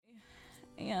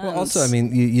And Well, also, I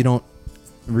mean, you don't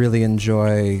really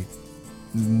enjoy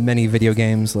many video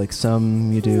games. Like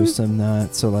some you do, some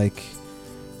not. So like,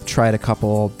 tried a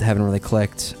couple, haven't really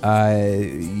clicked.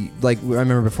 I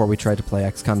remember before we tried to play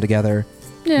XCOM together.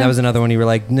 yeah. That was another one you were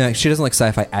like, no, she doesn't like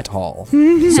sci-fi at all.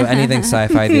 So anything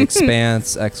sci-fi, The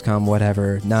Expanse, XCOM,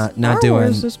 whatever, not Star doing.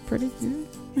 Wars is pretty good.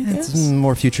 I It's guess.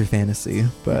 more future fantasy,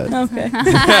 but Okay.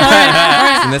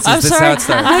 and this is how it starts.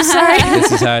 I'm sorry.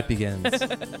 This is how it begins.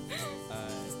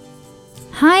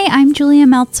 Hi, I'm Julia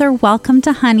Meltzer. Welcome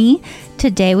to Honey.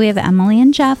 Today we have Emily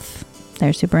and Jeff.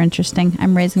 They're super interesting.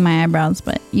 I'm raising my eyebrows,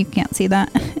 but you can't see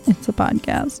that. It's a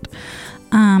podcast.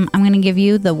 I'm going to give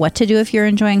you the what to do if you're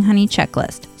enjoying Honey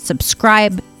checklist.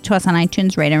 Subscribe to us on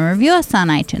iTunes, rate and review us on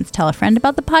iTunes. Tell a friend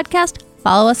about the podcast.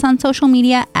 Follow us on social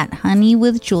media at Honey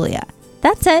with Julia.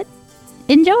 That's it.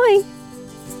 Enjoy.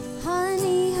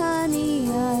 Honey, honey,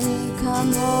 honey,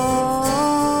 come home.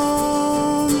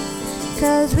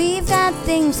 'Cause we've got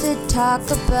things to talk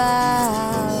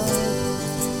about.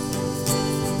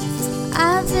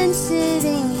 I've been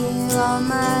sitting here on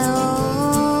my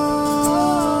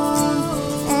own,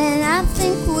 and I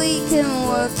think we can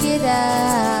work it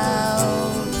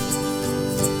out.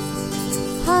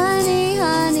 Honey,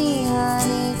 honey,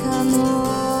 honey, come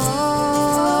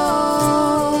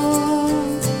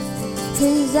home.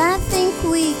 'Cause I think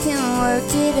we can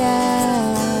work it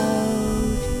out.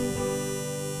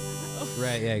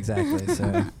 Right, yeah, exactly.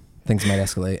 So things might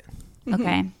escalate.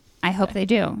 Okay. I hope they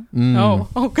do.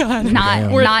 Oh God.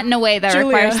 Not in a way that Julia.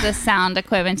 requires the sound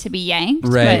equipment to be yanked,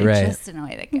 Right, but right. just in a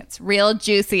way that gets real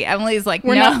juicy. Emily's like,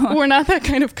 We're no. not that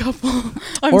kind of couple.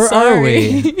 I'm Or sorry. are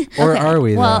we? Or Okay. are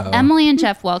we, Well, though? Emily and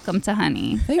Jeff, welcome to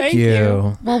Honey. Thank you.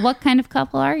 you. Well, what kind of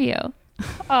couple are you?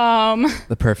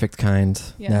 The perfect kind,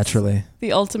 Yes. naturally.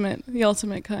 the ultimate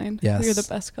kind. Yes. We're the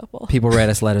best couple. People write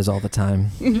us letters all the time.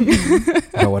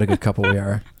 Oh, what a good couple we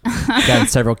are. Got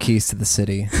several keys to the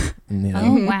city. And, you know,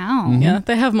 Oh, wow. Mhm. Yeah,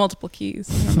 they have multiple keys.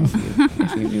 I don't know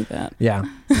if you knew that. Yeah.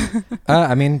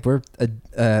 I mean, we're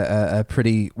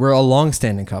we're a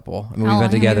long-standing couple. I mean, How we've long been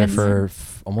have you together been for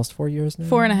almost 4 years now.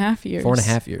 4.5 years.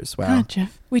 4.5 years. Wow. God,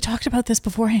 Jeff. We talked about this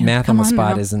beforehand. Math Come on the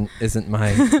spot now. isn't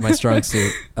my strong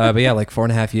suit. But yeah, like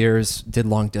 4.5 years. Did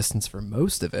long distance for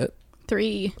most of it.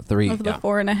 3 3. of the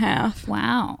 4.5.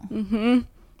 Wow. Mm-hmm.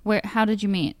 How did you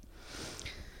meet?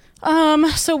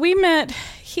 So we met.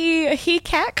 He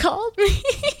catcalled me.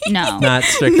 No. Not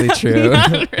strictly true.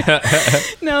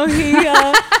 No,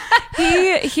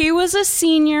 he was a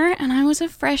senior and I was a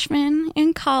freshman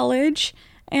in college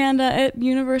and at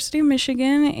University of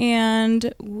Michigan,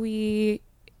 and we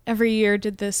every year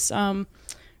did this.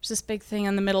 There's this big thing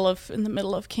in the middle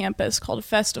of campus called a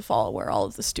festival, where all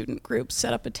of the student groups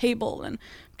set up a table and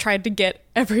tried to get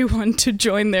everyone to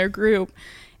join their group.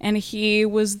 And he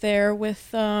was there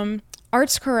with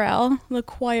Arts Chorale, the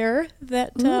choir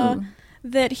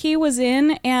that he was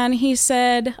in, and he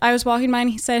said, I was walking by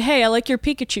and he said, "Hey, I like your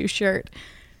Pikachu shirt."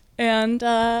 And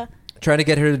Trying to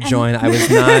get her to join. I was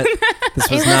not. This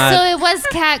was not. So it was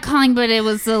catcalling, but it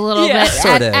was a little Yeah. bit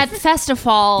Sort of. at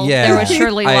Festival. Yeah. There was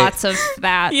surely I- lots of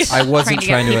that. Yeah. I wasn't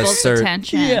trying to people's assert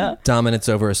attention. Yeah. dominance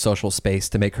over a social space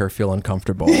to make her feel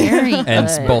uncomfortable Very and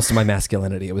good. bolster my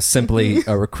masculinity. It was simply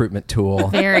a recruitment tool,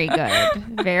 Very good.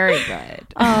 Very good.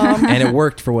 and it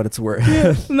worked for what it's worth.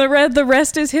 And the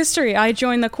rest is history. I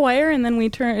joined the choir, and then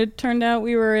it turned out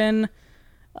we were in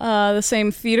the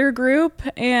same theater group,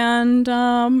 and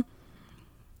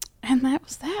that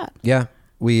was that. Yeah,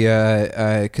 we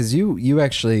because you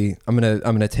actually, I'm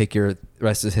gonna take your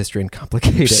rest of history and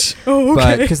complicate it. Oh,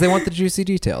 But okay. because they want the juicy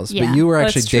details. Yeah, but you were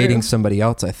actually that's true. dating somebody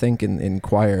else, I think, in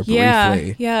choir Yeah,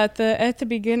 briefly. yeah. At the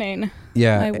beginning,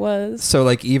 Yeah. I was. So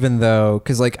like, even though,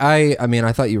 because like I mean,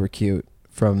 I thought you were cute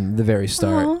from the very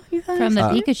start. Oh, you thought From the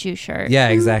Uh, Pikachu shirt. Yeah,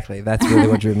 exactly. That's really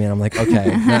what drew me in. I'm like,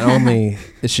 okay, not only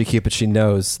is she cute, but she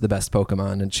knows the best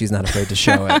Pokemon, and she's not afraid to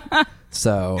show it.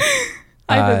 So,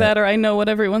 either that or I know what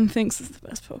everyone thinks is the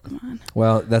best Pokemon.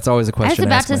 well, that's always a I was question.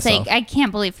 about ask to say, myself. I can't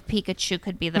believe Pikachu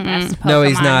could be the best Pokemon. No,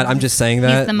 he's not. I'm just saying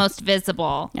that. He's the most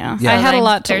visible. Yeah, Yeah. I had a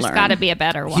lot to There's learn. got to be a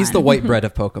better one. He's the white bread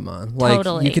of Pokemon. Like,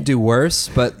 Totally. you could do worse,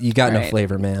 but you got no Right.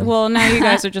 flavor, man. Well, now you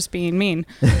guys are just being mean.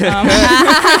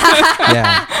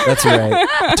 Yeah, that's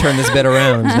right. Turn this bit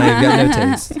around. Now you've got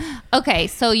no taste. Okay,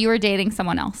 so you were dating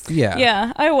someone else. Yeah.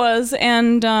 Yeah, I was,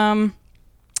 and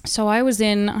so I was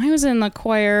in the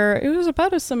choir. It was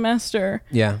about a semester,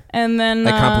 Yeah. and then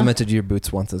I complimented your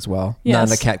boots once as well. Not in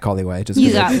a Yes. catcally way. Just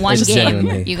You 'cause got it- one just game.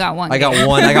 genuinely. You got one I got game.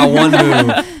 one. I got one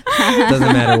move.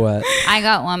 Doesn't matter what. I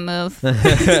got one move.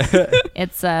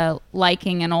 It's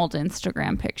liking an old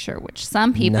Instagram picture, which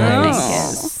some people Nice.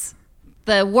 think is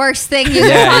the worst thing you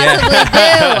could possibly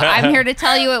do. I'm here to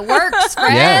tell you it works,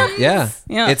 friends. Yeah.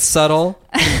 It's subtle,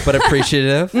 but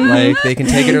appreciative. Like, they can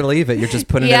take it or leave it. You're just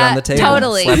putting it on the table.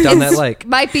 Totally. Slap down that like.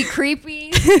 Might be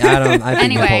creepy. I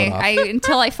Anyway,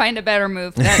 until I find a better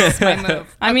move, that's my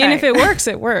move. I mean, if it works,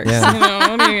 it works. Yeah. You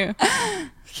know, what do you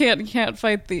can't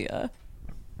fight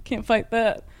can't fight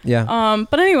that. Yeah.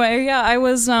 But anyway, I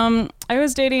was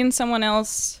dating someone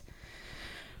else.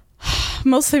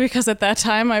 Mostly because at that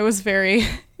time I was very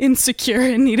insecure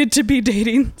and needed to be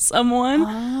dating someone.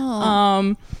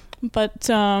 So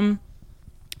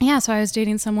I was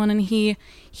dating someone, and he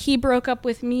broke up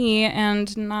with me,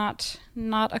 and not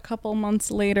a couple months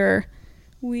later,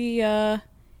 we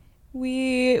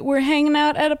were hanging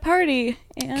out at a party.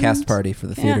 And cast party for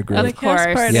the theater group. At a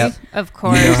cast party. Yep. Of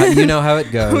course. You know how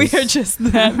it goes. We are just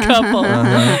that couple.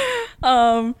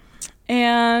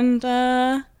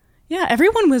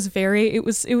 Everyone was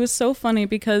it was so funny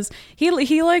because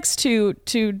he likes to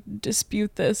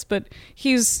dispute this, but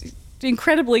he's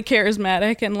incredibly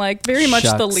charismatic and like very much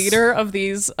the leader of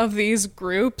these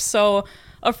groups. So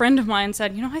a friend of mine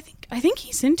said, I think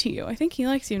he's into you. I think he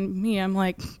likes you and me. I'm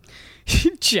like,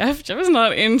 Jeff is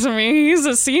not into me. He's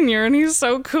a senior and he's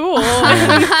so cool.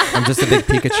 I'm just a big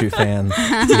Pikachu fan.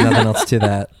 There's nothing else to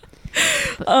that.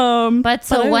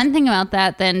 One thing about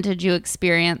that, then, did you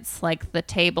experience like the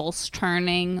tables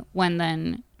turning when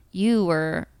then you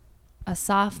were a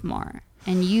sophomore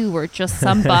and you were just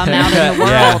some bum out in the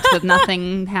world with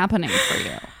nothing happening for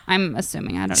you? I'm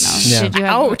assuming. I don't know. Yeah. Did you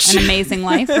have an amazing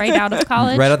life right out of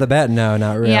college? Right out the bat? No,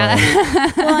 not really.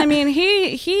 Yeah. Well, I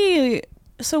mean,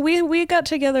 so we got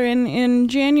together in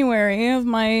January of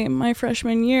my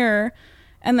freshman year,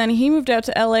 and then he moved out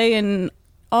to LA in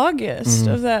August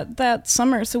of that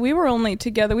summer. So we were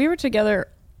together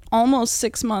almost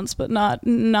 6 months, but not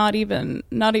even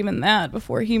that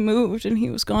before he moved and he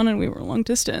was gone and we were long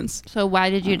distance. So why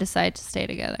did you decide to stay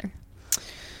together?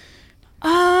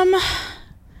 I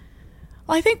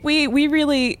think we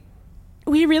really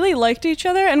liked each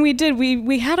other, and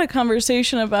we had a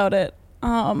conversation about it.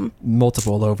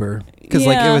 Multiple over, because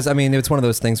like it's one of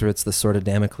those things where it's the sort of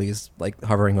Damocles like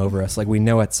hovering over us. Like, we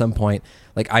know at some point,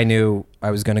 like, I knew I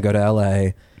was going to go to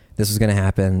LA, this was going to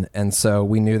happen, and so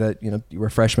we knew that you were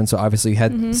a freshman, so obviously you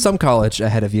had some college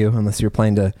ahead of you, unless you're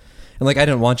planning to. And like, I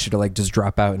didn't want you to like just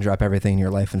drop out and drop everything in your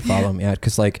life and follow me out,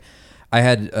 because like I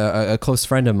had a close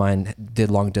friend of mine did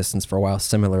long distance for a while,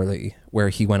 similarly, where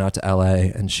he went out to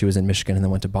LA and she was in Michigan and then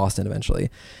went to Boston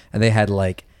eventually, and they had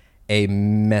like a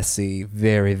messy,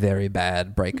 very, very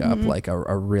bad breakup, like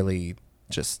a really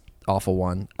just awful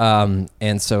one.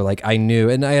 And so like I knew,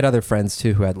 and I had other friends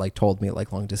too who had like told me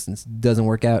like long distance doesn't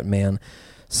work out, man.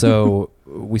 So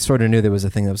we sort of knew there was a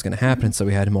thing that was going to happen. So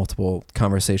we had multiple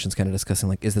conversations kind of discussing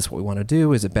like, is this what we want to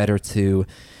do? Is it better to,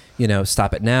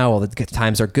 stop it now while the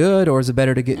times are good? Or is it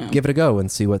better to give it a go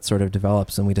and see what sort of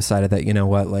develops? And we decided that,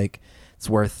 like it's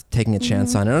worth taking a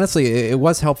chance on. And honestly, it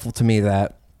was helpful to me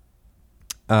that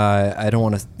I don't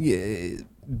want to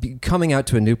be coming out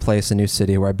to a new place, a new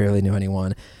city where I barely knew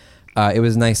anyone. It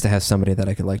was nice to have somebody that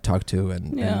I could like talk to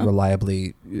and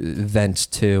reliably vent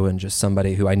to, and just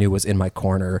somebody who I knew was in my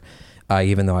corner,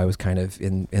 even though I was kind of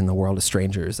in the world of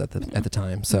strangers at the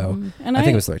time. So and I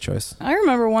think it was the right choice. I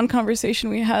remember one conversation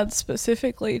we had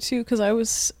specifically too, because I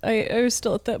was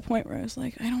still at that point where I was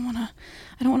like, I don't want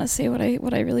to say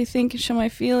what I really think and show my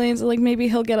feelings. Like, maybe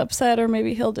he'll get upset or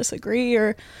maybe he'll disagree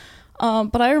or.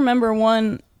 But I remember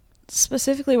one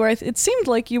specifically where it seemed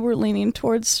like you were leaning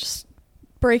towards just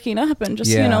breaking up and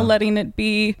just, letting it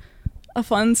be a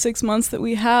fun 6 months that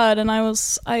we had. And I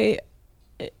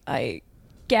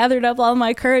gathered up all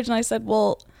my courage and I said,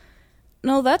 well,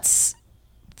 no, that's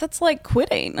like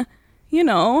quitting, it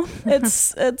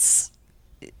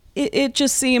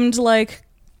just seemed like,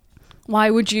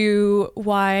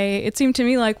 it seemed to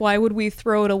me like, why would we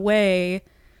throw it away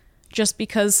just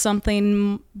because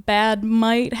something bad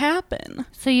might happen?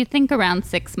 So you think around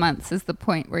 6 months is the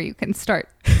point where you can start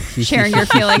sharing your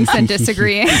feelings and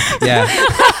disagreeing. Yeah.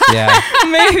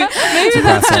 Maybe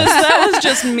that was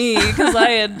just me, because I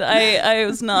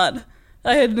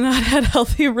had not had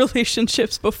healthy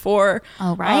relationships before.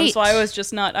 Oh, right. So I was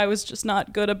just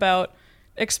not good about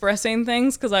expressing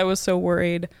things because I was so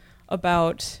worried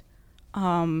about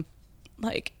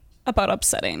about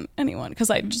upsetting anyone,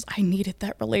 because I needed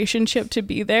that relationship to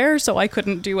be there, so I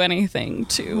couldn't do anything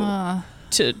to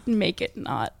make it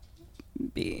not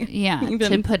be. Yeah,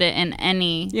 even, to put it in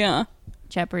any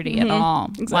jeopardy at all.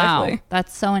 Exactly. Wow,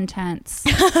 that's so intense.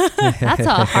 That's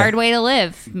a hard way to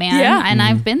live, man. Yeah. And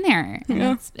I've been there, and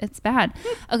Yeah. it's bad.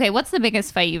 Okay, what's the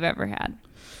biggest fight you've ever had?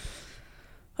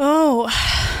 Oh,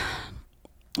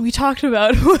 we talked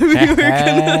about what we were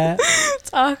gonna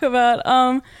talk about.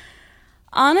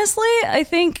 Honestly, I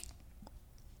think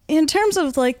in terms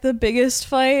of like the biggest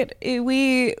fight,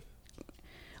 we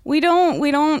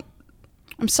don't.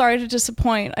 I'm sorry to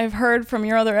disappoint. I've heard from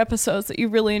your other episodes that you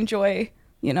really enjoy,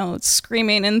 you know,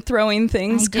 screaming and throwing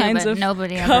things, I do, kinds but of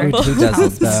nobody couple. ever Who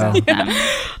doesn't though?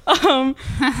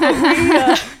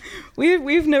 But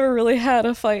we've never really had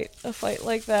a fight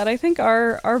like that. I think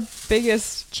our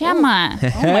biggest Gemma.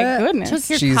 Oh my goodness. Took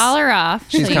your She's- collar off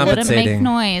so she's you wouldn't make compensating.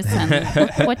 noise, and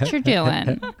look what you're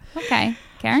doing. Okay,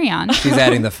 carry on. She's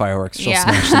adding the fireworks. She'll Yeah.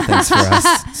 smash some things for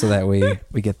us so that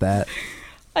we get that.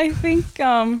 I think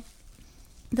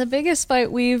the biggest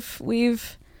fight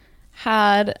we've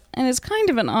had, and it's kind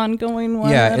of an ongoing one.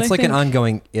 Yeah, that it's I like an think-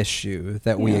 ongoing issue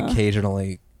that we Yeah.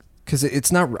 occasionally, because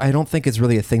it's not, I don't think it's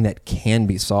really a thing that can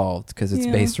be solved because it's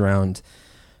Yeah. based around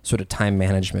sort of time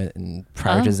management and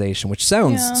prioritization, which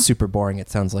sounds Yeah. super boring. It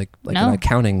sounds like No. an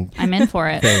accounting I'm in for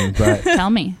it. thing, but Tell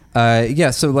me.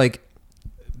 yeah, so like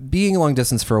being long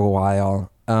distance for a while,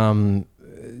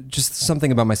 just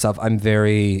something about myself.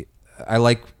 I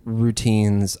like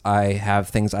routines. I have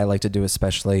things I like to do,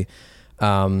 especially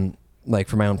like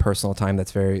for my own personal time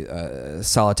that's very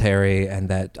solitary, and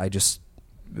that I just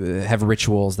have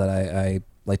rituals that I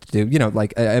like to do. You know,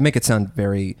 like I make it sound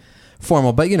very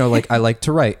formal, but you know, like I like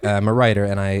to write. I'm a writer,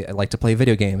 and I like to play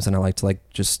video games, and I like to like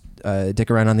just dick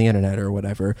around on the internet or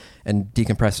whatever and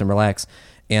decompress and relax.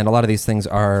 And a lot of these things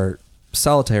are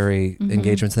solitary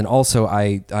engagements. And also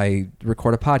I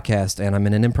record a podcast, and I'm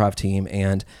in an improv team,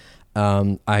 and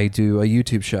I do a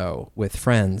YouTube show with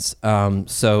friends.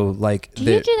 So like, Do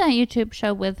you do that YouTube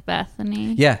show with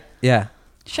Bethany? yeah.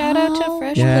 Shout out to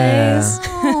Fresh Yeah. Plays.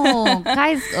 Oh,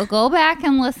 guys, go back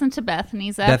and listen to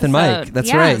Bethany's episode. Beth and Mike.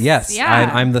 That's right. Yes. Yeah.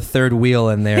 I'm the third wheel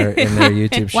in their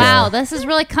YouTube show. Wow, this is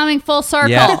really coming full circle.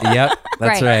 Yeah. Yep.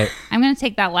 That's right. I'm going to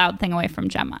take that loud thing away from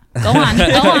Gemma. Go on.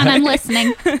 I'm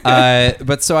listening.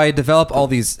 But so I develop all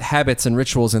these habits and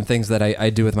rituals and things that I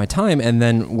do with my time. And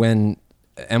then when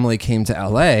Emily came to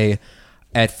LA,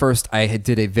 at first I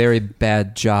did a very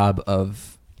bad job of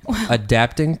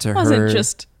adapting to It wasn't her.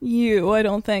 just you, I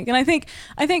don't think. And I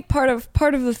think part of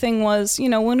the thing was, you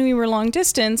know, when we were long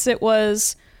distance, it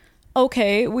was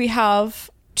okay, we have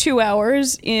 2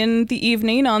 hours in the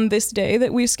evening on this day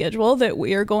that we schedule that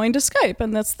we are going to Skype,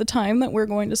 and that's the time that we're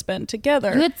going to spend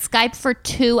together. You had Skype for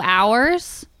 2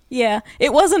 hours? Yeah,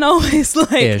 it wasn't always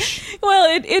like Ish.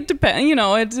 Well, it depends, you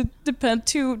know, it depends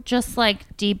too. Just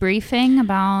like debriefing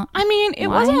about I mean, it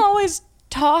Why? wasn't always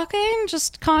talking,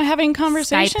 just having Skype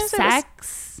conversations. It was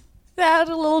sex? that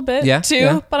a little bit Yeah, too,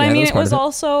 yeah, but yeah, I that mean, was it part was of it.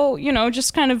 also, you know,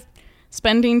 just kind of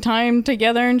spending time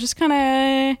together and just kind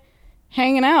of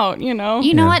hanging out, you know.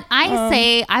 You know Yeah. what?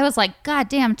 I was like, God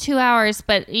damn, 2 hours,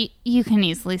 but you can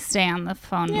easily stay on the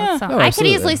phone Yeah. with someone. Oh, I could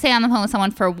absolutely. easily stay on the phone with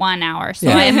someone for 1 hour. So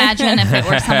Yeah. I imagine if it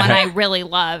were someone I really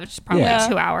loved, probably Yeah.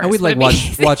 2 hours. and we'd like would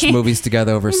be watch easy. movies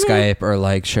together over Skype or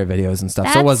like share videos and stuff.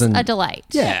 That's so it wasn't a delight.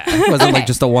 Yeah, it wasn't like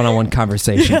just a one-on-one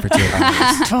conversation for 2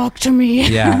 hours. Talk to me.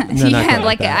 Yeah, no, You not had quite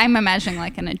like that. I'm imagining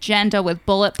like an agenda with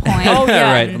bullet points. Oh,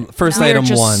 yeah. right. First We're item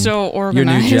just 1. so Your new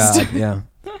organized. job. Yeah.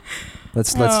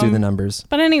 Let's do the numbers.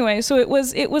 But anyway, so it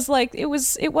was like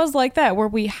that, where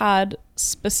we had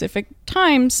specific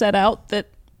time set out that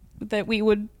we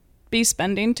would be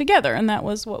spending together, and that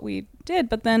was what we did.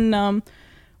 But then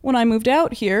when I moved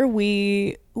out here,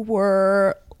 we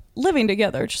were living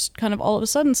together just kind of all of a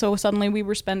sudden. So suddenly we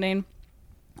were spending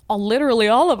literally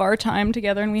all of our time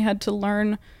together, and we had to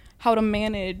learn how to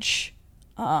manage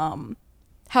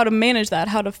that,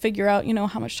 how to figure out, you know,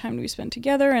 how much time do we spend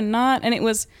together and not. And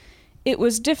it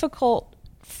was difficult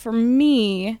for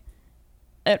me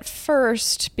at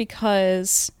first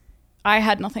because I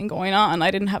had nothing going on. I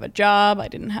didn't have a job. I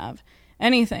didn't have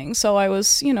anything. So I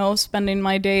was, you know, spending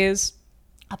my days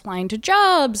applying to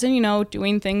jobs and, you know,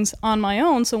 doing things on my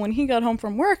own. So when he got home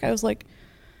from work, I was like,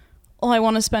 well, I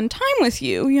want to spend time with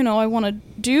you. You know, I want to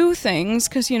do things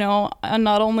because, you know,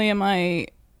 not only am I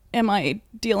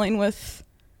dealing with,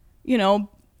 you know,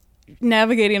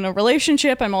 navigating a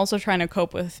relationship, I'm also trying to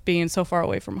cope with being so far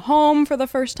away from home for the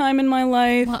first time in my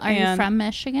life. Well, are you And from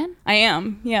Michigan? I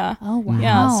am, yeah. Oh, wow.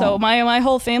 Yeah, so my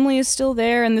whole family is still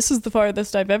there, and this is the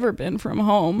farthest I've ever been from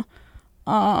home.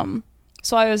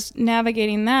 So I was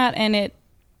navigating that, and it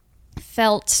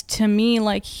felt to me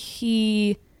like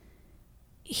he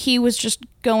was just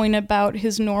going about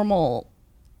his normal,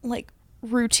 like,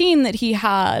 routine that he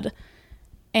had,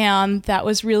 and that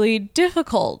was really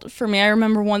difficult for me. I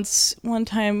remember one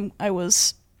time I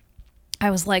was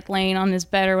like laying on his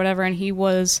bed or whatever, and he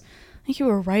was think you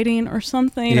were writing or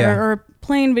something Yeah. or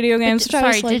playing video games. which I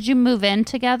was Sorry, like, did you move in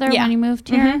together Yeah. when you moved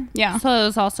here? Mhm. Yeah. So it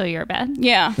was also your bed.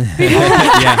 Yeah.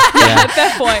 yeah. At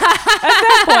that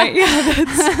point, yeah,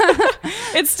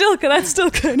 that's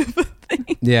still kind of a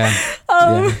thing. Yeah.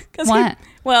 'Cause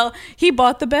What? he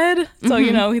bought the bed, so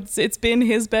you know it's been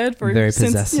his bed for Very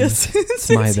since possessive. yes, It's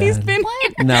since my he's bed. been.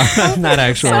 No, not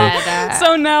actually.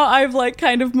 So now I've like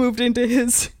kind of moved into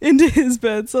his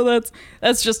bed, so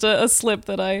that's just a slip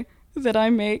that I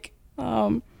make.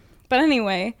 But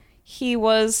anyway, he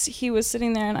was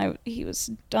sitting there, and he was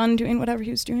done doing whatever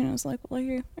he was doing. I was like, well,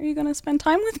 are you gonna spend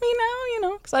time with me now? You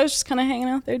know, because I was just kind of hanging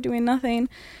out there doing nothing.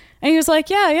 And he was like,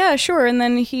 yeah, sure. And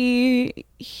then he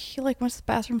like went to the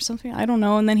bathroom or something, I don't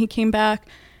know. And then he came back,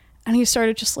 and he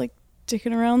started just like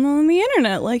dicking around on the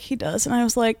internet like he does. And I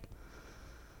was like,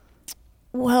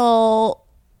 well,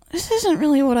 this isn't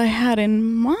really what I had in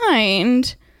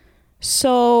mind.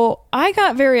 So I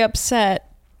got very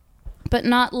upset, but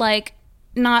not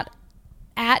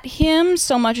at him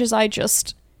so much as I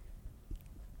just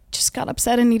got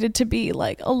upset and needed to be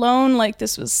like alone. Like there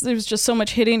was just so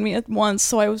much hitting me at once.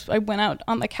 So I went out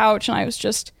on the couch, and I was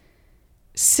just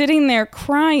sitting there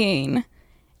crying,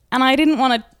 and I didn't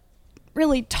want to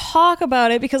really talk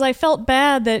about it because I felt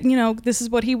bad that, you know, this is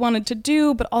what he wanted to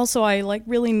do, but also I like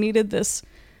really needed this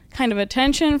kind of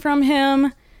attention from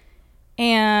him.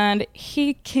 And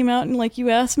he came out and like, you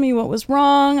asked me what was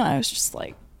wrong, and I was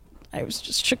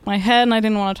just shook my head, and I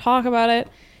didn't want to talk about it.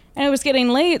 And it was getting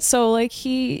late, so like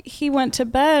he went to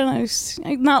bed, and I was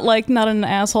not in an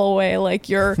asshole way, like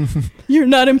you're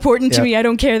not important to Yeah. me, I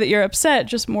don't care that you're upset,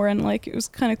 just more in like it was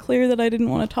kind of clear that I didn't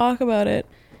want to talk about it.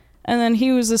 And then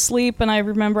he was asleep, and I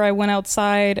remember I went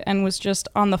outside and was just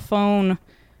on the phone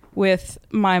with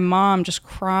my mom, just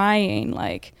crying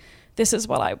like, this is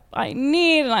what I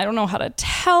need, and I don't know how to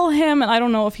tell him, and I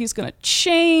don't know if he's gonna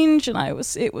change. And it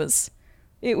was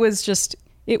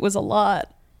a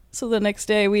lot. So the next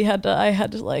day I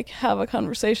had to like have a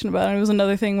conversation about it. It was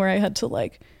another thing where I had to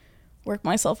like work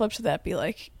myself up to that, be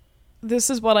like, this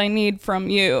is what I need from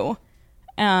you.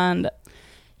 And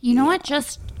You know what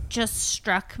just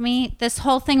struck me? This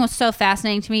whole thing was so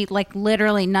fascinating to me. Like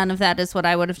literally none of that is what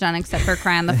I would have done except for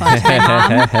cry on the phone to my mom.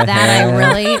 That I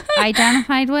really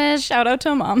identified with. shout out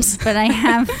to moms. But I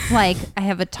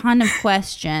have a ton of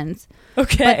questions.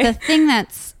 Okay. But the thing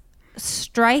that's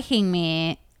striking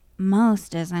me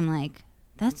most is I'm like,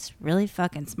 that's really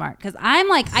fucking smart. Because I'm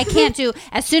like, I can't do,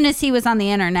 as soon as he was on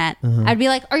the internet, I'd be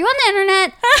like, are you on the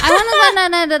internet? I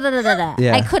want to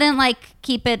Yeah. I couldn't like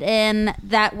keep it in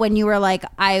that when you were like,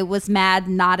 I was mad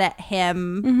not at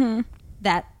him,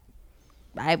 that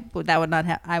would not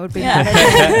have, I would be mad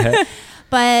at him.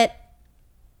 But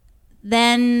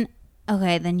then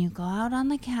you go out on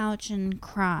the couch and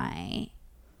cry,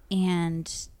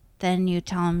 and then you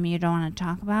tell him you don't want to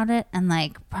talk about it, and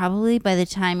like probably by the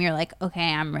time you're like,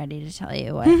 okay, I'm ready to tell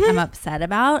you what I'm upset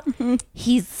about,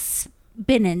 he's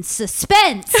been in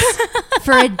suspense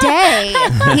for a day.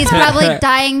 He's probably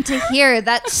dying to hear.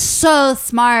 That's so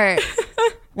smart.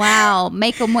 Wow,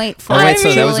 make him wait for Oh, wait, it,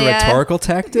 so that was a Julia. rhetorical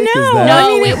tactic? No. Is that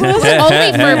No, it was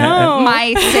only for No.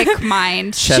 my sick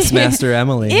mind. Chess master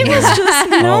Emily? It was just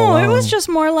Oh, it wow. was just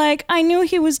more like I knew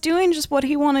he was doing just what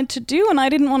he wanted to do, and I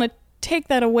didn't want to take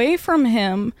that away from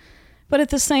him. But at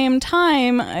the same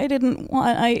time, I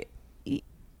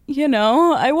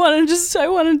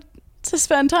wanted to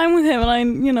spend time with him,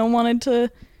 and I wanted to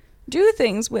do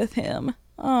things with him.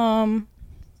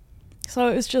 So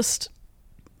it was just,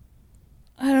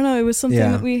 I don't know, it was something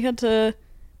Yeah. that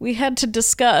we had to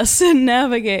discuss and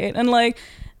navigate, and like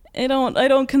I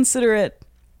don't consider it,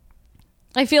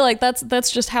 I feel like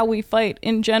that's just how we fight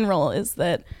in general, is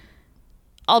that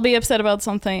I'll be upset about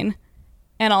something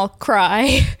and I'll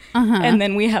cry, and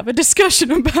then we have a discussion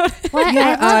about it. What?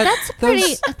 Yeah,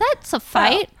 That's a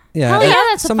fight. Yeah, Hell yeah,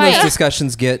 that's a some of those fight.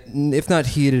 discussions get, if not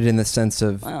heated in the sense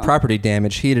of property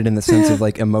damage, heated in the sense of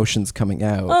like emotions coming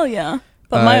out. Oh yeah,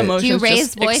 but my Do you emotions. Do you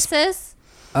raise just voices?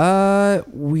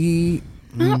 We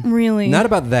not really. not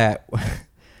about that.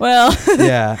 Well.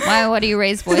 Yeah, Why? What do you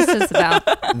raise voices about?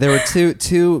 there were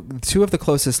two of the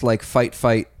closest like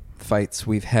fights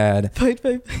we've had. Fight.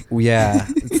 Yeah,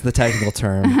 it's the technical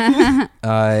term.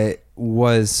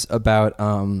 Was about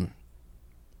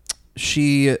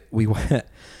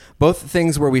both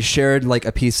things where we shared like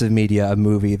a piece of media, a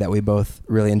movie that we both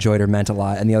really enjoyed or meant a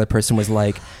lot, and the other person was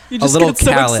like You a just little get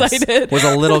so callous. excited. Was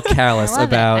a little callous I love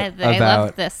about it. I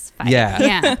love this fight.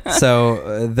 Yeah.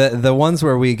 So the ones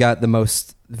where we got the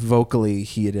most vocally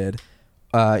heated,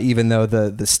 even though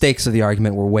the stakes of the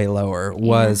argument were way lower,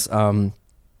 was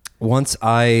once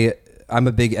I'm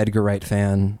a big Edgar Wright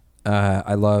fan.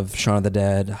 I love Shaun of the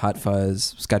Dead, Hot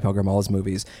Fuzz, Sky Pilgrim, all his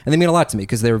movies. And they mean a lot to me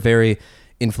because they were very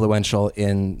influential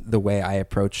in the way I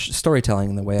approach storytelling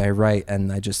and the way I write,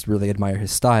 and I just really admire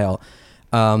his style.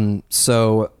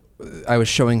 So I was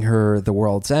showing her The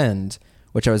World's End,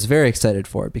 which I was very excited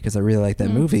for because I really like that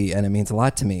movie and it means a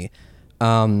lot to me.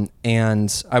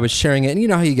 And I was sharing it, and you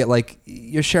know how you get like,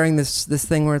 you're sharing this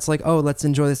thing where it's like, oh, let's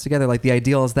enjoy this together. Like the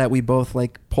ideal is that we both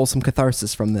like pull some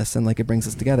catharsis from this and like it brings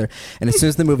us together. And as soon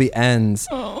as the movie ends,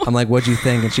 I'm like, what'd you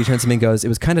think? And she turns to me and goes, it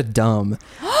was kind of dumb.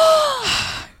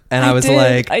 And I was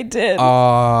like, I did.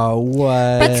 Oh,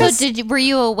 what? But so were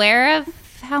you aware of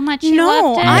how much you No,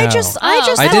 loved it? I just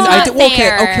I did. Well,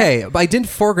 there. okay. But I didn't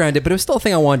foreground it, but it was still a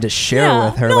thing I wanted to share Yeah.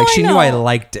 with her. No, like I she knew know. I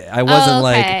liked it. I wasn't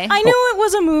like, I knew it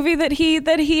was a movie that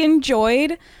he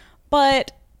enjoyed,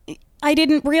 but I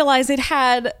didn't realize it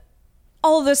had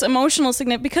all of this emotional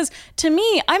significance. Because to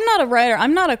me, I'm not a writer.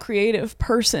 I'm not a creative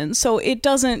person, so it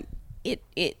doesn't.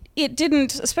 It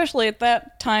didn't, especially at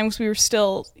that time, because we were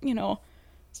still,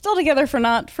 still together for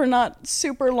not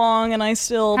super long, and I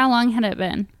still. How long had it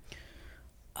been?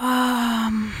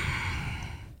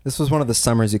 this was one of the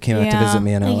summers you came out to visit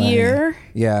me in LA. A year.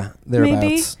 Yeah,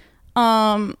 thereabouts.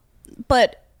 Maybe.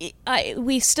 But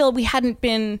we hadn't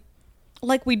been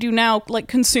like we do now, like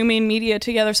consuming media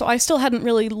together. So I still hadn't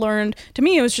really learned. To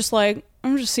me, it was just like,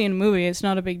 I'm just seeing a movie. It's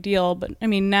not a big deal. But I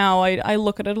mean, now I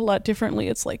look at it a lot differently.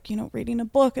 It's like, reading a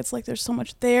book. It's like there's so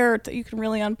much there that you can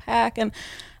really unpack. And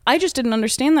I just didn't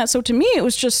understand that. So to me, it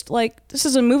was just like, this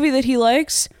is a movie that he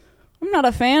likes. I'm not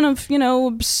a fan of,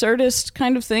 absurdist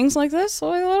kind of things like this.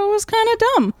 So I thought it was kind of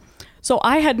dumb. So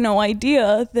I had no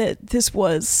idea that this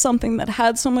was something that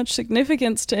had so much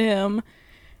significance to him.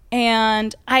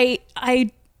 And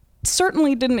I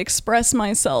certainly didn't express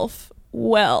myself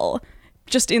well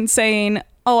just in saying,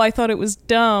 oh, I thought it was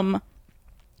dumb.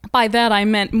 By that, I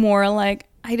meant more like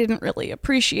I didn't really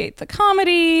appreciate the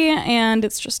comedy and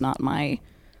it's just not my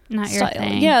Not style. your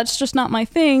thing. Yeah, it's just not my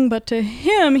thing. But to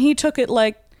him, he took it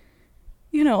like,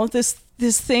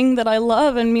 this thing that I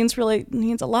love and means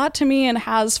a lot to me and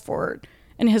has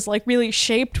like really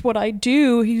shaped what I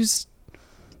do. He's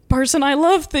person I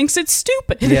love thinks it's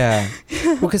stupid. Yeah.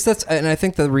 Well, and I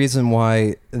think the reason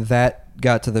why that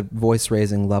got to the voice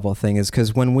raising level thing is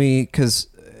because what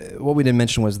we didn't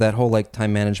mention was that whole like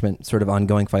time management sort of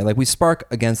ongoing fight. Like we spark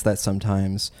against that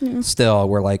sometimes still,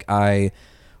 where like I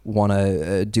want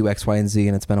to do X, Y, and Z,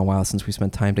 and it's been a while since we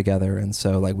spent time together, and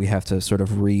so like we have to sort of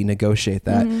renegotiate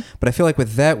that. But I feel like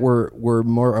with that we're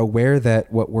more aware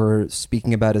that what we're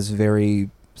speaking about is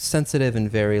very sensitive and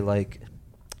very like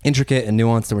intricate and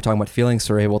nuanced, and we're talking about feelings,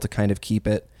 so we're able to kind of keep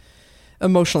it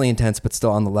emotionally intense but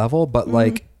still on the level. But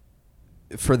like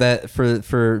for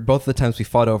both of the times we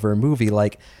fought over a movie,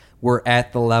 like we're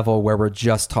at the level where we're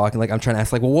just talking, like I'm trying to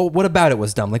ask like, well, what about it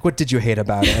was dumb? Like, what did you hate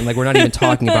about it? And like, we're not even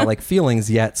talking about like feelings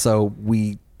yet. So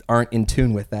we aren't in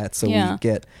tune with that. So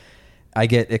I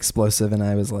get explosive, and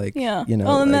I was like, Well, like,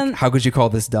 and then, how could you call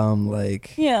this dumb?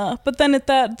 Like, yeah. But then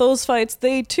at those fights,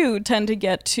 they too tend to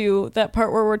get to that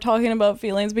part where we're talking about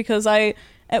feelings, because I,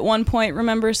 at one point,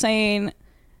 remember saying,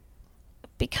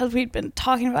 because we'd been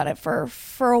talking about it for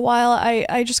a while,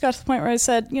 I just got to the point where I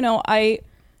said, I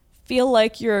feel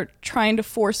like you're trying to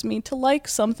force me to like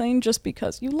something just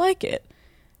because you like it.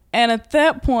 And at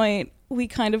that point, we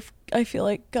kind of, I feel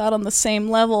like, got on the same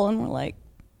level, and we're like,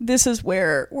 this is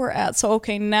where we're at. So,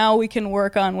 okay, now we can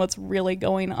work on what's really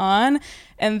going on.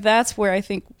 And that's where I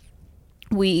think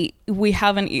we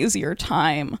have an easier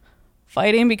time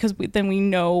fighting, because then we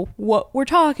know what we're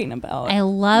talking about. I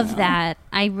love that.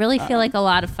 I really feel like a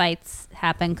lot of fights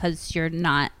happen because you're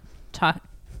not talking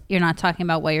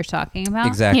about what you're talking about.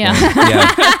 exactly.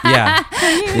 Yeah.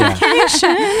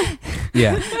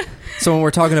 Yeah. So when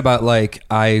we're talking about like,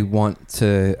 I want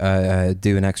to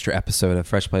do an extra episode of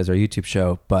Fresh Plays, our YouTube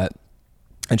show,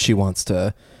 and she wants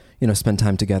to, spend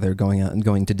time together, going out and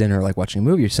going to dinner, like watching a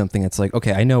movie or something. It's like,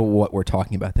 okay, I know what we're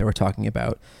talking about there. We're talking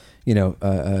about,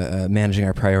 managing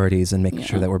our priorities and making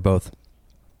sure that we're both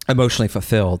emotionally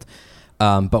fulfilled.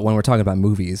 But when we're talking about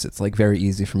movies, it's like very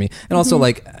easy for me. And also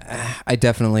like, I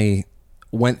definitely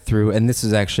went through, and this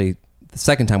is actually the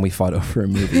second time we fought over a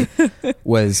movie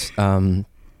was,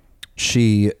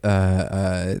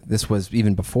 this was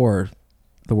even before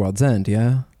The World's End.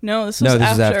 Yeah. No, this was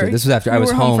after. This was after. I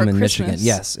was home in Michigan. Christmas.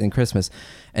 Yes, in Christmas,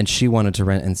 and she wanted to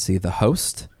rent and see The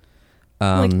Host.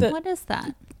 What is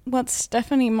that? What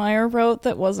Stephanie Meyer wrote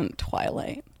that wasn't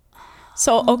Twilight.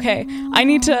 So, okay, I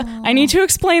need to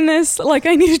explain this like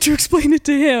I needed to explain it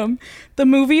to him. The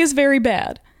movie is very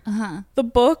bad. The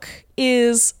book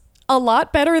is a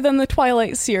lot better than the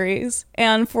Twilight series,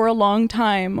 and for a long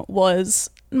time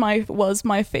was was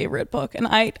my favorite book, and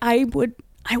I would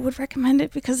recommend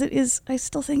it because I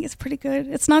still think it's pretty good.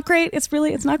 It's not great. It's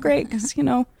not great because,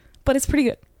 but it's pretty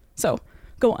good. So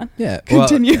go on. Yeah.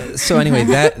 Continue. Well, so anyway,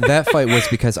 that fight was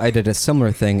because I did a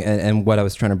similar thing, and what I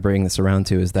was trying to bring this around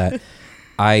to is that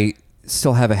I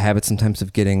still have a habit sometimes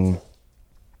of getting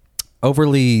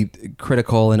overly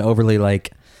critical and overly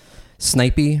like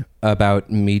snipey about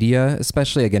media,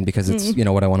 especially again because it's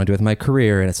what I want to do with my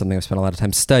career, and it's something I've spent a lot of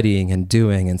time studying and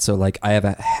doing, and so like I have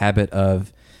a habit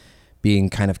of being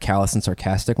kind of callous and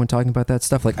sarcastic when talking about that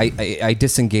stuff. Like I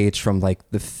disengage from like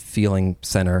the feeling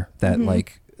center that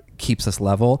like keeps us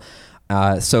level.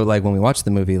 So like when we watched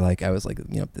the movie, like I was like,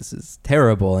 this is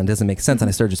terrible and doesn't make sense, and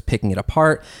I started just picking it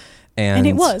apart. And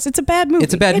it's a bad movie.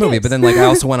 It's a bad movie, but then like I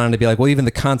also went on to be like, well, even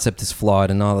the concept is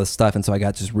flawed and all this stuff, and so I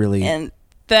got just really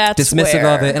that's dismissive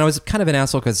of it, and I was kind of an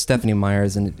asshole because Stephanie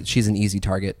Meyers, and she's an easy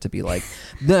target to be like,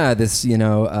 this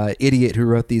idiot who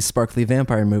wrote these sparkly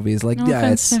vampire movies. Like,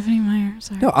 it's Stephanie Meyers.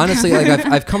 Sorry. No, honestly, like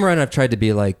I've come around and I've tried to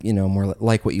be like, more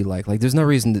like what you like. Like, there's no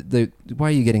reason why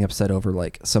are you getting upset over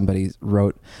like somebody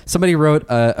wrote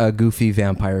a goofy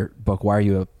vampire book? Why are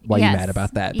you mad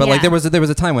about that? But like there was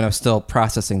a time when I was still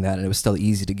processing that, and it was still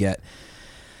easy to get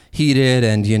heated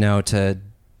and to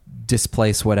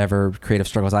displace whatever creative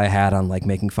struggles I had on like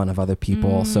making fun of other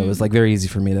people. So it was like very easy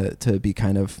for me to be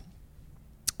kind of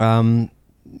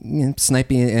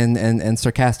snipey and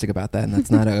sarcastic about that, and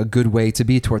that's not a good way to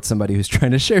be towards somebody who's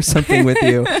trying to share something with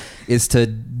you, is to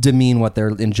demean what they're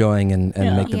enjoying and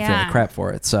make them feel like crap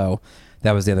for it. So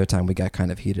that was the other time we got kind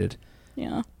of heated.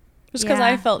 Yeah, just because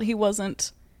I felt he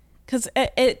wasn't, because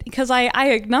I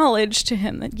acknowledged to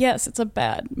him that yes, it's a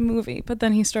bad movie, but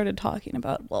then he started talking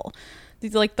about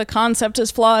like the concept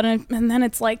is flawed, and then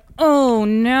it's like, oh,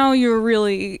 now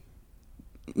you're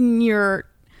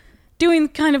doing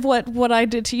kind of what I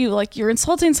did to you. Like you're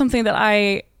insulting something that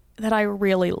I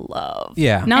really love.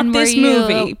 Yeah. Not and this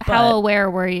movie. How aware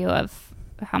were you of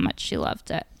how much she loved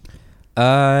it?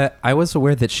 I was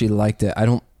aware that she liked it.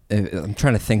 I'm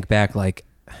trying to think back. Like,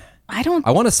 I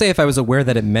want to say if I was aware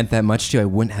that it meant that much to you, I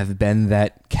wouldn't have been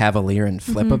that cavalier and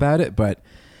flip about it, but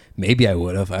maybe I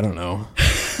would have. I don't know.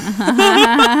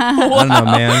 I don't know,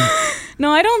 man.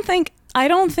 No, I don't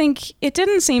think it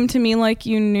didn't seem to me like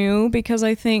you knew, because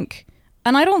I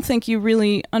don't think you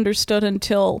really understood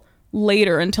until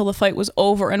later, until the fight was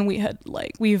over, and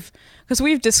we've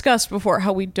discussed before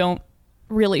how we don't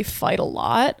really fight a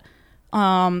lot.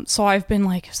 So I've been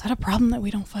like, is that a problem that we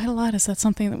don't fight a lot? Is that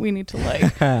something that we need to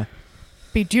like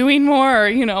be doing more?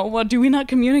 Or, do we not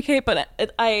communicate? But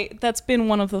that's been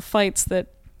one of the fights that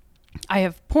I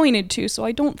have pointed to. So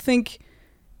I don't think,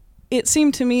 it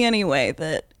seemed to me anyway,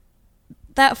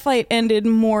 that fight ended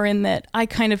more in that I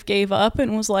kind of gave up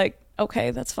and was like,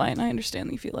 okay, that's fine. I understand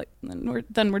that you feel like,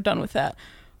 then we're done with that.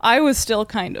 I was still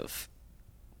kind of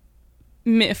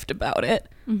miffed about it,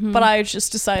 but I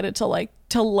just decided to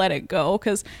let it go,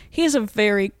 because he's a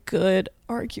very good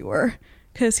arguer,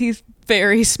 because he's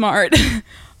very smart.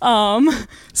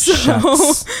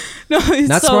 Shucks. No, he's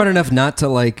not smart enough not to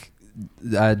like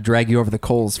drag you over the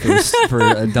coals for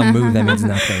a dumb move that means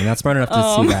nothing. Not smart enough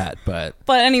to see that, but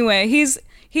anyway, he's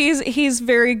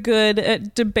very good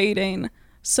at debating.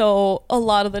 So a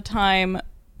lot of the time,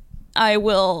 I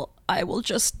will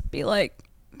just be like,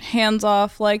 hands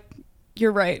off, like,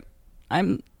 you're right.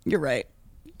 You're right.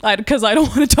 Because I don't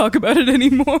want to talk about it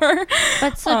anymore.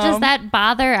 But so does that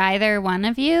bother either one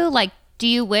of you? Like, do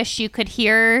you wish you could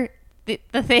hear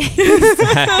the things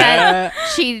that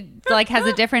she like has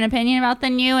a different opinion about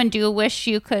than you, and do you wish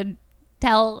you could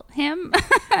tell him? Well,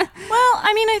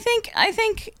 I mean, I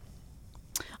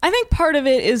think part of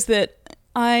it is that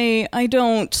I'm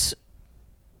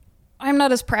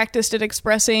not as practiced at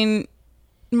expressing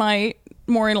my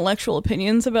more intellectual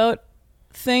opinions about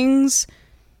things.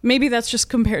 Maybe that's just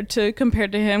compared to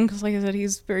him, because like I said,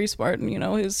 he's very smart, and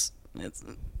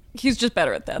he's just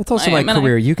better at that. It's also my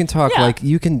career. You can talk talk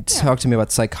to me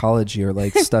about psychology or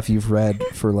like stuff you've read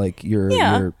for like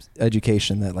your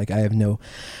education that like I have no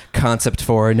concept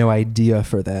for, no idea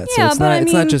for that. So it's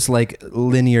not just like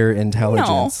linear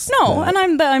intelligence. No, and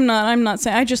I'm not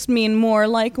saying. I just mean more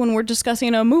like when we're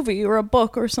discussing a movie or a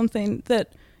book or something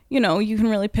that you can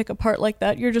really pick apart like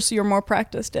that. You're more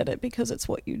practiced at it because it's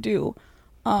what you do.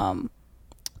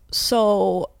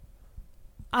 So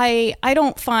I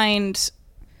don't find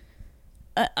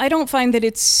that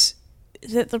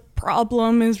that the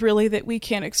problem is really that we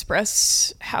can't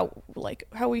express how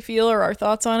we feel or our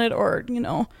thoughts on it, or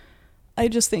I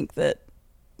just think that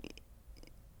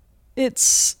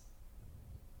it's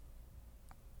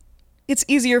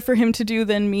easier for him to do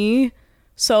than me.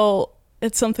 So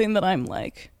it's something that I'm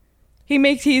like, he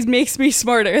makes me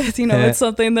smarter. You know, it's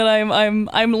something that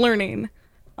I'm learning,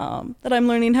 that I'm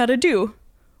learning how to do,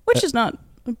 which is not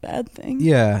a bad thing.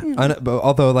 Yeah. You know. But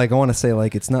although, like, I want to say,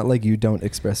 like, it's not like you don't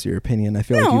express your opinion. I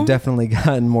feel like No. you've definitely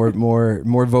gotten more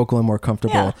vocal and more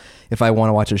comfortable. Yeah. If I want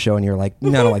to watch a show and you're like,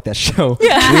 no, I don't like that show.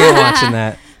 Yeah. We ain't watching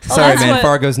that. Sorry, that's man. what-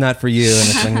 Fargo's not for you. And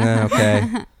it's like, no,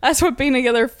 okay. That's what being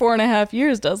together 4.5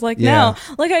 years does. Like Yeah. now,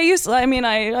 like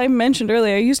I mentioned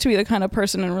earlier, I used to be the kind of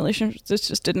person in relationships that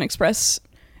just didn't express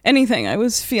anything I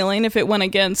was feeling if it went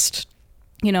against,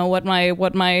 you know, what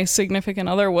my significant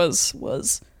other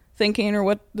was thinking or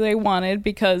what they wanted,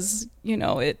 because, you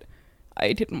know,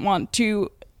 I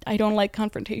don't like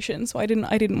confrontation, so I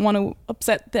didn't want to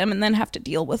upset them and then have to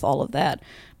deal with all of that.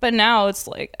 But now it's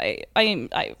like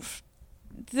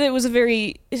it was a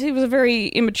very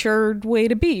immature way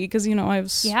to be, because, you know, I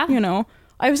was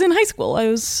in high school. I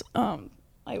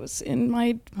was in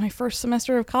my first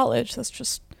semester of college. That's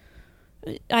just,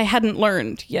 I hadn't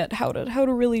learned yet how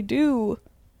to really do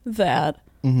that.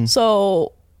 Mm-hmm.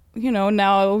 So, you know,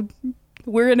 now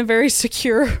we're in a very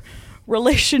secure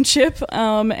relationship,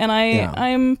 and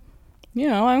I'm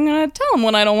gonna tell him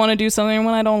when I don't want to do something or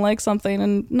when I don't like something,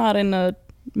 and not in a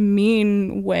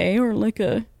mean way or like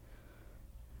I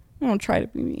don't try to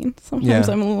be mean. Sometimes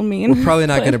I'm a little mean. We're probably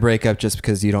not but- going to break up just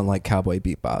because you don't like Cowboy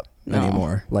Bebop No.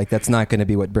 anymore. Like, that's not going to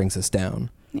be what brings us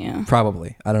down. Yeah.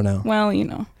 Probably. I don't know. Well, you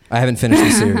know. I haven't finished the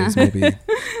series. Maybe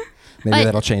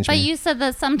that'll change But me. you said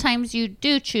that sometimes you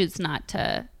do choose not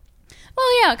to.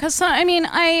 Well, yeah, because I mean,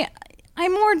 I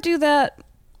more do that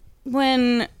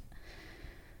when,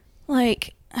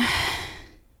 like,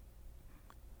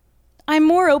 I'm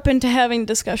more open to having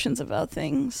discussions about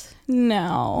things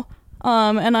now,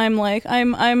 and I'm like,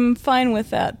 I'm fine with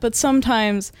that. But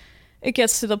sometimes it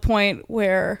gets to the point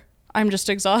where I'm just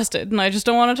exhausted and I just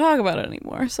don't want to talk about it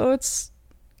anymore. So it's.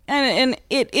 And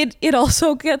it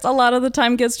also gets, a lot of the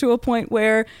time gets to a point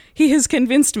where he has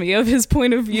convinced me of his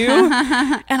point of view, and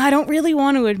I don't really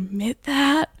want to admit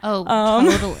that. Oh,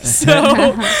 totally.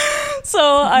 So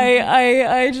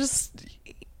I just,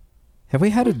 Have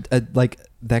we had a like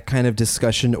that kind of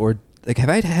discussion, or like have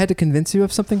I had to convince you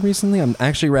of something recently? I'm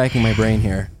actually racking my brain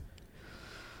here.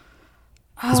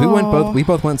 Because we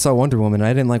both went and saw Wonder Woman.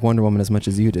 I didn't like Wonder Woman as much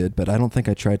as you did, but I don't think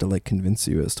I tried to like convince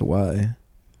you as to why.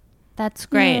 That's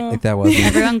great. No. Like that wasn't.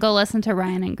 Everyone go listen to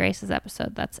Ryan and Grace's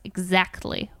episode. That's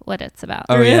exactly what it's about.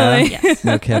 Oh yeah, Really? Yes.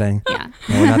 no kidding. Yeah.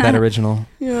 No, we're not that original.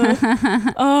 Yeah.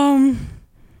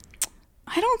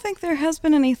 I don't think there has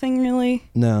been anything really.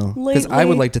 No, because I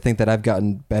would Lately- like to think that I've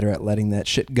gotten better at letting that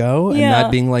shit go and Yeah.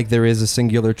 not being like there is a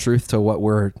singular truth to what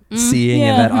we're seeing,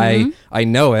 Yeah. and that I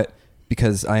know it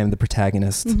because I am the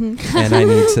protagonist and I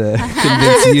need to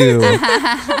convince you,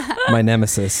 my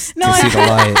nemesis, No, to see I- the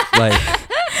light. Like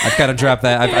I've got to drop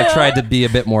that. I've tried to be a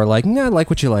bit more like, I like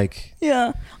what you like.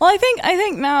 Yeah. Well, I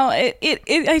think now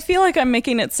I feel like I'm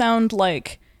making it sound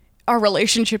like our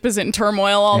relationship is in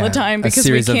turmoil all Yeah, the time a because we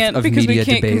series of can't media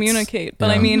debates. communicate. But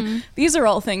Yeah. I mean, these are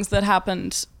all things that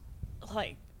happened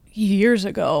like years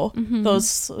ago.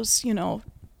 Those you know,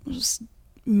 those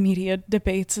media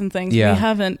debates and things. Yeah.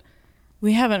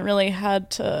 We haven't really had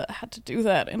to do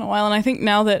that in a while. And I think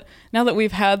now that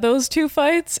we've had those two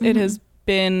fights, it has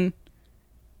been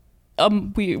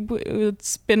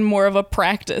it's been more of a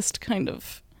practiced kind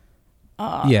of.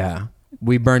 Yeah.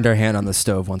 We burned our hand on the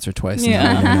stove once or twice, and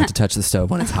Yeah. we know not to touch the stove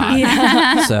when it's hot.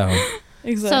 Yeah. So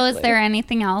Exactly. So is there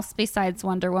anything else besides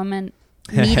Wonder Woman,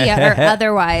 media or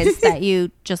otherwise, that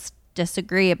you just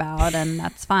disagree about, and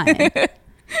that's fine?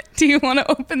 Do you want to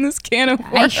open this can of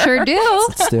worms? I sure do.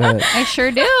 let's do it. I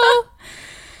sure do.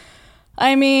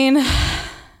 I mean,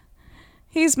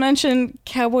 he's mentioned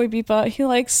Cowboy Bebop. He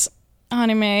likes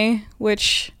anime,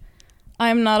 which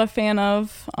I'm not a fan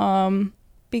of,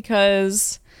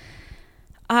 because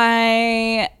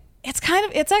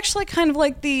it's actually kind of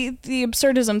like the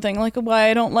absurdism thing. Like why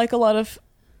I don't like a lot of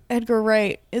Edgar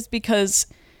Wright is because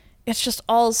it's just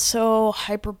all so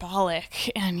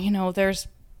hyperbolic, and you know, there's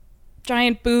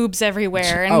giant boobs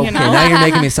everywhere, and Okay, you know. now you're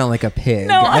making me sound like a pig.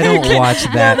 No, I don't okay. watch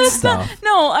No, that that's stuff.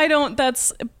 No, I don't.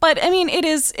 But I mean, it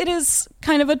is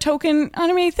kind of a token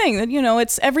anime thing that, you know,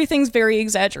 everything's very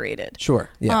exaggerated. Sure.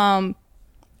 Yeah.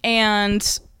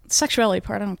 And sexuality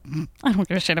part, I don't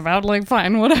give a shit about. Like,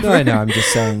 fine, whatever. No, I know. I'm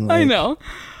just saying. Like, I know.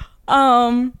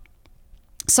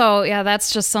 So yeah,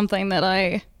 that's just something that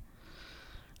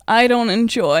I don't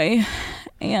enjoy.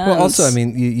 And Well, also, I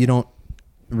mean, you don't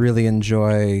really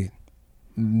enjoy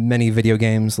many video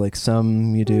games. Like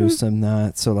some you do, some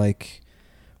not. So like,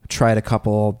 tried a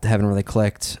couple, haven't really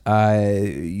clicked.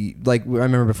 I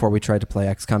remember before we tried to play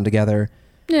XCOM together.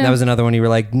 Yeah. That was another one you were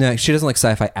like, no, she doesn't like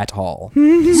sci-fi at all.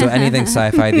 So anything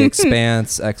sci-fi, The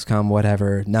Expanse, XCOM,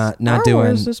 whatever, not Star doing.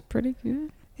 Wars is pretty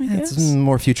good. I It's guess.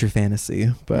 more future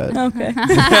fantasy, but Okay.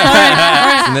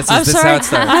 and this I'm is how sorry. it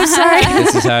starts. I'm sorry.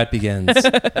 This is how it begins.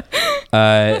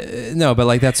 No, but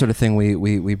like that sort of thing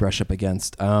we brush up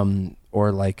against.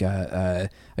 Or like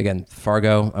again,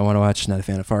 Fargo. I want to watch. Not a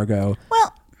fan of Fargo.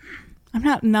 Well, I'm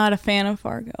not a fan of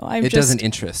Fargo. It doesn't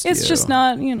interest you. It's just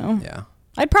not, Yeah.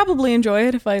 I'd probably enjoy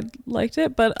it if I liked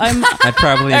it, but I'm. I'd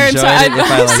probably Or, enjoy sorry, it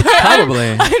if I like. Probably.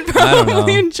 I'd I don't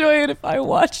probably know. enjoy it if I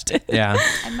watched it. Yeah.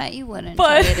 I bet you wouldn't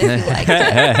But- enjoy it if you liked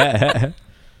it.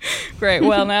 Great.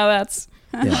 Well, now that's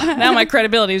Yeah. now my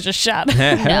credibility is just shot. No.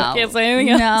 Can't say anything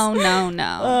else.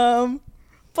 No.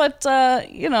 But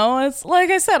it's like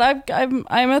I said,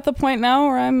 I'm at the point now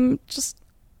where I'm just,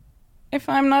 if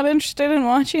I'm not interested in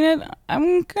watching it,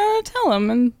 I'm gonna tell him,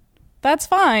 and that's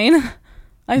fine.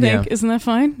 I think. Yeah. Isn't that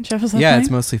fine, Jeff? Is that Yeah, fine? it's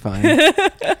mostly fine.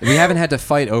 We haven't had to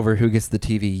fight over who gets the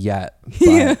TV yet, but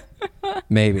Yeah.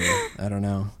 maybe. I don't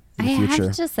know. In the I future.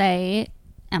 have to say,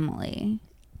 Emily,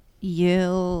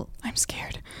 you I'm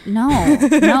scared. no,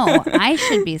 I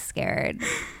should be scared.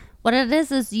 What it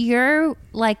is your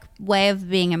like way of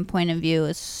being and point of view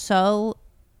is so.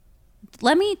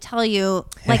 Let me tell you,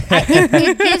 like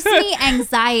it gives me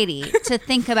anxiety to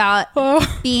think about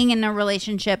Oh. being in a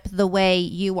relationship the way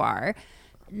you are.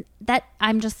 That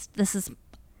I'm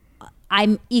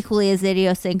equally as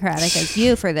idiosyncratic as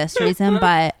you for this reason,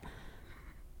 but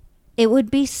it would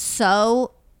be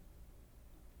so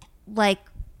like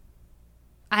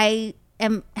I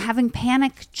am having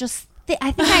panic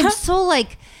I think I'm so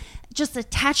like just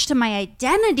attached to my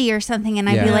identity or something, and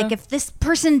I'd be Yeah. like, if this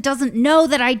person doesn't know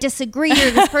that I disagree,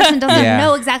 or this person doesn't Yeah.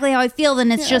 know exactly how I feel, then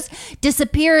it just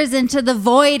disappears into the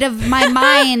void of my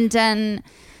mind, and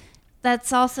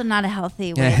that's also not a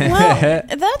healthy way. Well,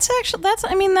 that's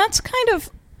kind of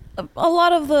a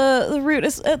lot of the root.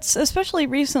 It's especially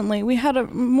recently. We had a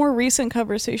more recent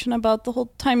conversation about the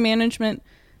whole time management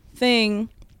thing.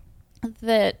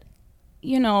 That,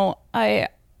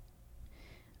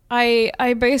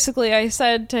 I basically I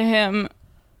said to him,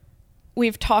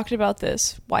 "We've talked about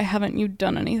this. Why haven't you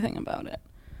done anything about it?"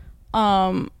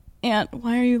 And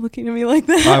why are you looking at me like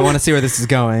that? Oh, I want to see where this is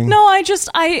going. No, it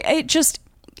just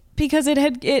because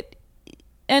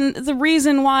and the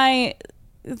reason why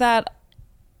that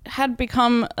had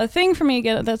become a thing for me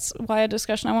again. That's why it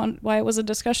was a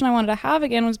discussion I wanted to have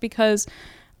again, was because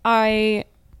I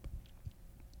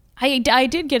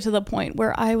did get to the point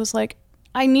where I was like,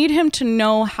 I need him to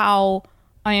know how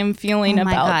I am feeling Oh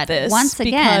my about God. this. Once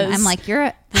again, because- I'm like,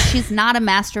 she's not a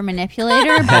master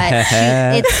manipulator, but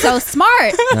it's so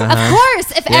smart. Of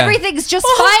course, if Yeah. everything's just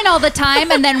fine all the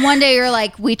time, and then one day you're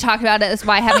like, we talked about it,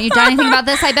 why haven't you done anything about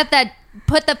this? I bet that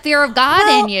put the fear of God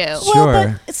in you.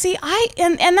 Sure. But see,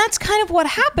 and that's kind of what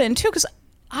happened too, because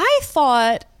I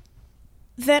thought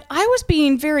that I was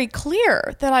being very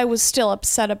clear that I was still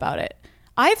upset about it.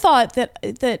 I thought that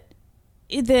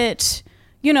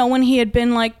when he had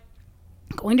been like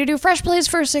going to do Fresh Plays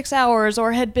for 6 hours,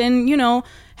 or had been,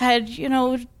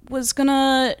 was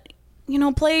gonna,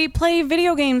 play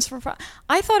video games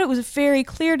I thought it was very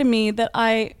clear to me that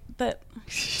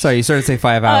Sorry, you started to say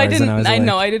 5 hours. I didn't. And I was like,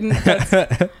 I didn't.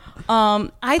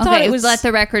 I thought Okay, it was. let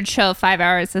the record show 5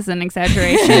 hours is an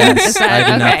exaggeration. Yes, Is that-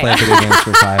 I did not play video games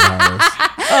for 5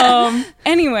 hours.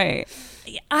 Anyway,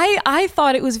 I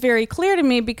thought it was very clear to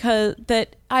me because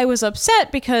that I was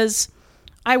upset because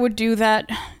I would do that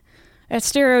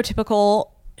stereotypical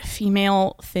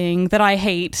female thing that I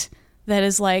hate. That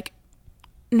is like,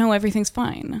 no, everything's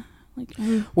fine. Like,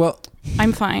 Well,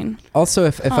 I'm fine. also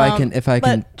if I can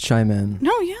but- chime in.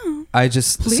 No, yeah. I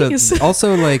just Please. so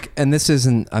also like, and this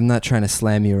isn't. I'm not trying to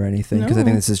slam you or anything, because I No.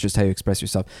 think this is just how you express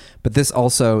yourself. But this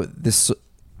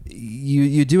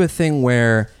you do a thing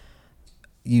where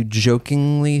you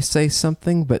jokingly say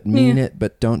something but mean Yeah. it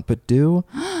but don't but do.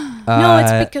 No,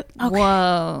 it's because okay.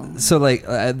 Whoa. So like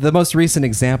the most recent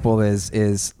example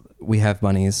is we have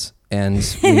bunnies, and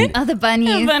we, Oh, the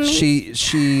bunnies.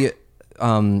 she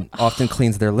often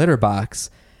cleans their litter box,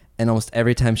 and almost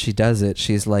every time she does it,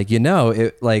 she's like,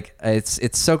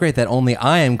 it's so great that only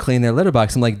I am cleaning their litter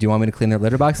box. I'm like, do you want me to clean their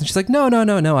litter box? And she's like, no,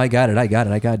 I got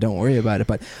it, don't worry about it.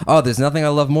 But there's nothing I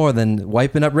love more than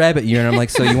wiping up rabbit urine. I'm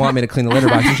like, so you want me to clean the litter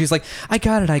box? And she's like, I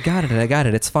got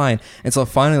it, it's fine. And so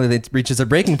finally it reaches a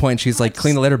breaking point. She's like,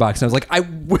 clean the litter box. And I was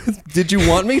like, did you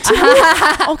want me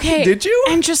to? Okay. Did you?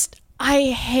 And just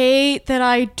I hate that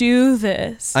I do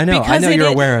this. I know you're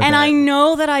aware of and it. I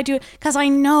know that I do it because I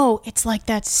know it's like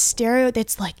that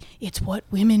it's like, it's what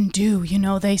women do. You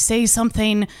know, they say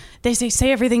something, they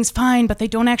say everything's fine, but they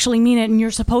don't actually mean it, and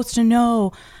you're supposed to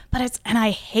know. But and I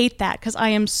hate that because I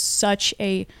am such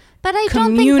a But I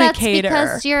don't think that's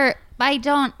because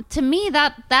to me,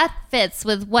 that fits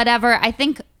with whatever. I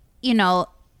think, you know,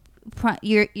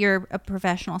 you're a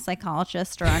professional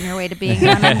psychologist or on your way to being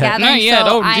one, I'm gathering. Not yet.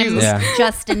 So Oh, I'm Jesus.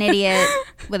 just an idiot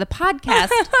with a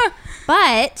podcast.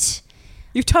 But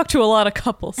You've talked to a lot of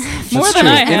couples. More That's than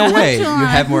true. I have. In a way, you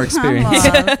have more experience.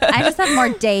 I just have more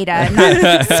data. I'm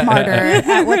not smarter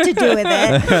at what to do with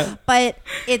it. But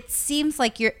it seems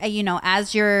like you're, you know,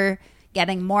 as you're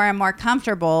getting more and more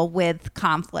comfortable with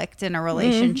conflict in a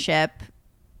relationship,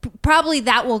 probably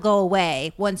that will go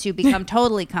away once you become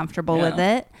totally comfortable with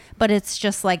it. But it's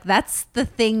just like, that's the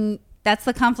thing. That's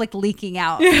the conflict leaking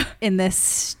out in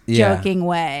this joking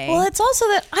way. Well, it's also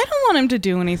that I don't want him to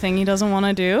do anything he doesn't want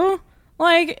to do.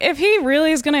 Like, if he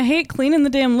really is going to hate cleaning the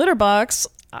damn litter box,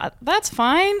 that's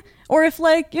fine. Or if,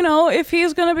 like, you know, if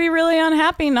he's going to be really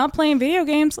unhappy not playing video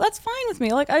games, that's fine with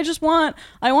me. Like, I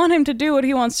want him to do what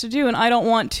he wants to do, and I don't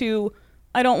want to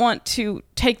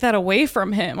take that away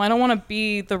from him. I don't want to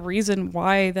be the reason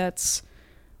why that's,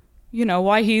 you know,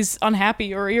 why he's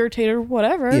unhappy or irritated or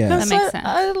whatever. Yeah. That makes sense.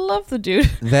 I love the dude.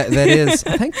 That is.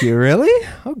 Thank you. Really?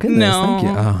 Oh goodness. No.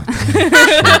 Thank you.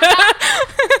 Oh,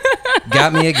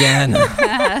 got me again.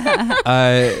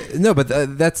 No, but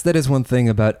that is one thing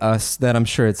about us that I'm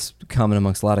sure it's common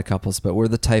amongst a lot of couples. But we're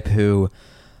the type who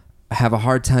have a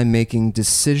hard time making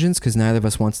decisions because neither of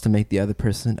us wants to make the other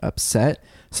person upset.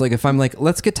 So like if I'm like,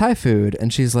 let's get Thai food,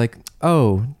 and she's like,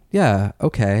 oh yeah,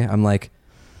 okay. I'm like,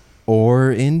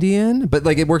 or Indian, but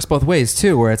like it works both ways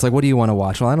too, where it's like, what do you want to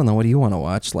watch? Well, I don't know. What do you want to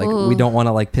watch? Like, we don't want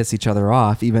to like piss each other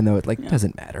off, even though it like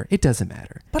doesn't matter. It doesn't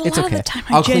matter. But it's a lot okay. of the time,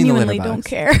 I'll I clean the litter genuinely don't box.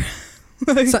 care.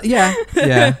 So, yeah.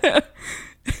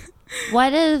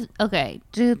 Okay,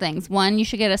 two things. One, you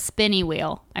should get a spinny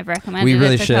wheel. I've recommended We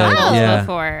really it to should, couples yeah.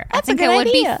 before. That's I a think good it would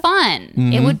idea. be fun.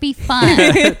 Mm-hmm. It would be fun.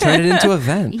 Turn it into a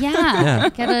vent. Yeah.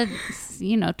 Get a,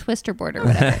 you know, twister board or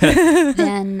whatever.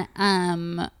 Then,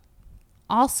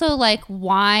 also, like,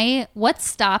 what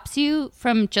stops you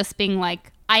from just being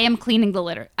like, I am cleaning the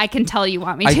litter. I can tell you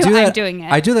want me to. I'm doing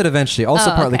it. I do that eventually.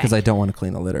 Also, Oh, partly okay. because I don't want to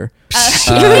clean the litter.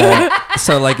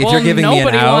 So, like, if Well, you're giving me an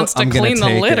nobody out, wants to I'm going clean to the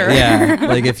take litter. it. Yeah.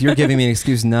 Like, if you're giving me an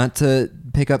excuse not to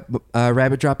pick up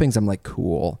rabbit droppings, I'm like,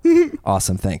 cool,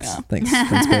 awesome, thanks, thanks,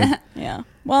 babe. Yeah.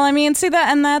 Well, I mean, see that,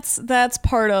 and that's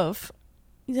part of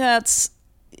that's.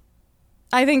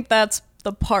 I think that's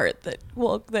the part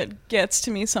that gets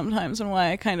to me sometimes, and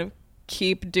why I kind of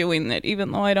keep doing it,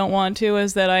 even though I don't want to,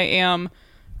 is that I am,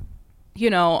 you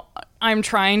know, I'm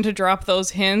trying to drop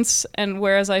those hints, and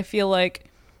whereas I feel like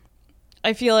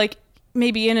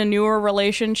maybe in a newer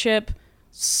relationship,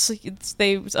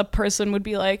 a person would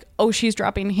be like, oh, she's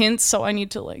dropping hints, so I need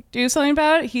to like do something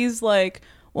about it. He's like,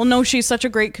 well, no, she's such a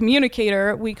great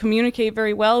communicator. We communicate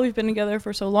very well. We've been together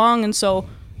for so long, and so,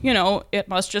 you know, it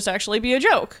must just actually be a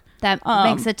joke. That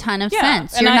makes a ton of yeah.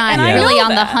 sense. And You're I not really know on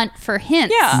the that. hunt for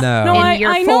hints. Yeah. No. I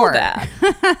you're know four.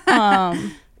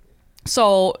 that.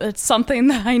 So it's something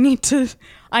that I need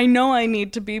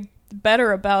to be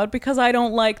better about, because I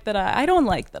don't like that I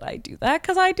do that,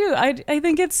 because I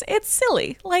think it's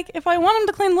silly. Like, if I want him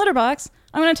to clean the litter box,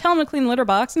 I'm going to tell him to clean the litter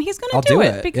box, and he's going I'll to do do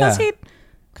it it, because yeah.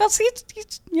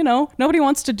 he's, you know, nobody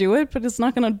wants to do it, but it's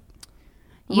not going to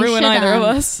ruin either of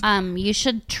us. You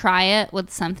should try it with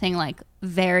something like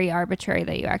very arbitrary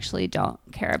that you actually don't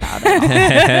care about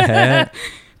at all.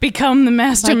 Become the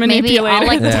master Like maybe manipulator. I'll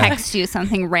like Yeah. text you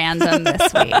something random this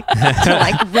week to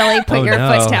like really put Oh, your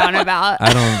no. foot down about.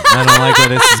 I don't like where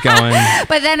this is going.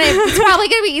 But then it's probably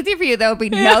going to be easy for you. There will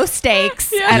be no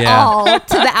stakes at Yeah. all to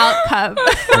the outcome.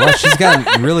 Well, she's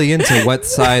gotten really into what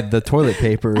side the toilet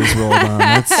paper is rolled on.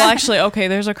 That's, Well, actually, okay,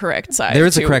 there's a correct side. there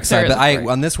is a too. correct There side, is but a correct-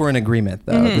 on this we're in agreement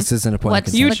though. This isn't a point What's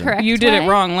of the contention. correct you did way? it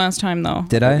wrong last time, though.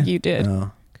 Did I? You did.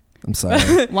 Oh, I'm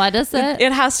sorry. What is it?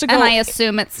 It has to go. And I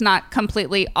assume it's not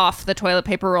completely off the toilet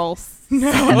paper roll No,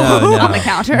 on the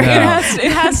counter. No.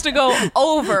 It has to go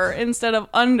over instead of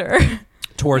under.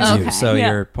 Towards Okay. you, so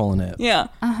Yeah. you're pulling it. Yeah.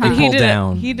 Uh-huh. But You pull did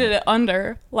down. He did it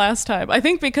under last time. I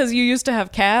think because you used to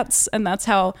have cats, and that's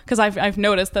how. Because I've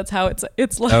noticed that's how it's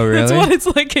like. Oh, really? It's what it's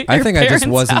like. At I your think I just parents'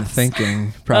 wasn't house.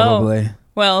 thinking, probably. Oh.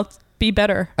 Well, be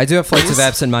better. I do have flights of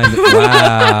absent mind.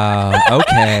 Wow.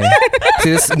 Okay.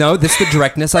 See, this is the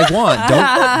directness I want.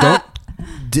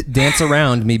 Don't dance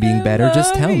around me being better.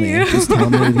 Just tell me. you. Just tell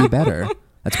me to be better.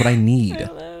 That's what I need. I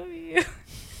love you.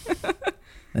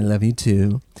 I love you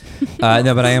too.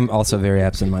 No, but I am also very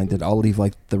absent-minded. I'll leave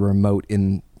like the remote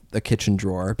in the kitchen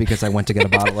drawer because I went to get a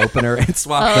bottle opener and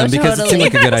swap them because it seemed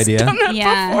like a good idea.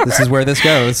 Yeah. This is where this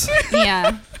goes.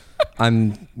 Yeah.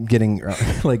 I'm getting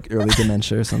like early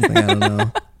dementia or something. I don't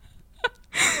know.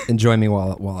 Enjoy me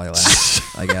while I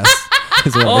laugh, I guess.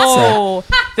 Is what Oh,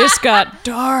 this got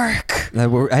dark. hey,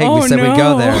 we said we'd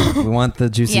go there. We want the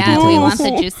juicy Yeah, details. we want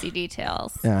the juicy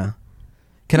details. Yeah.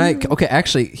 Can I? Okay,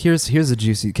 actually, here's a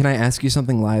juicy. Can I ask you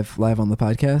something live on the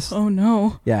podcast? Oh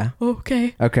no. Yeah.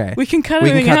 Okay. Okay. We can cut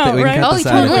everything out, right? Oh, this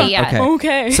out. totally, yeah.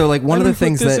 Okay. So like one of the I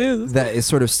don't know things what this that is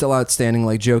sort of still outstanding,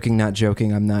 like joking, not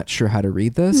joking. I'm not sure how to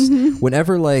read this. Mm-hmm.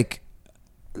 Whenever like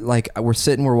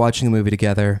we're watching a movie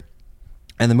together,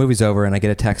 and the movie's over, and I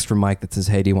get a text from Mike that says,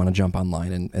 "Hey, do you want to jump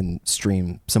online and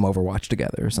stream some Overwatch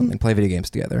together or something? Play video games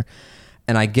together?"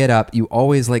 And I get up, you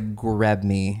always like grab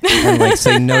me and like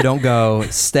say, "No, don't go,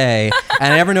 stay."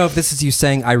 And I never know if this is you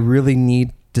saying, "I really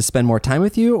need to spend more time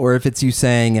with you," or if it's you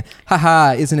saying,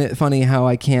 "Haha, isn't it funny how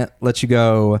I can't let you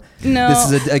go? No.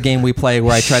 This is a game we play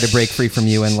where I try to break free from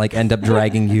you and like end up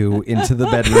dragging you into the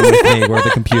bedroom with me where the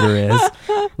computer is."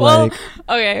 Well, Like,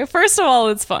 okay. First of all,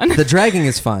 it's fun. the dragging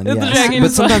is fun, The yes. dragging But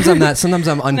is fun. sometimes I'm not. Sometimes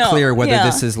I'm unclear No, whether yeah.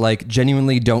 this is like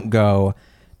genuinely don't go,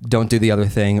 don't do the other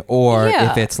thing, or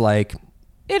Yeah. if it's like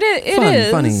It is. Fun, It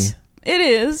is. funny. It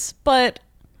is. But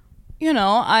you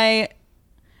know, I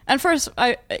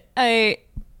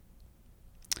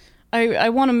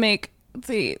want to make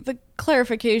the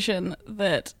clarification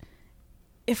that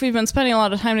if we've been spending a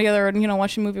lot of time together and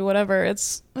watching a movie, whatever,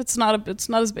 it's not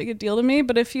as big a deal to me.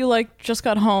 But if you like just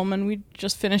got home and we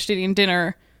just finished eating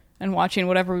dinner and watching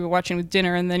whatever we were watching with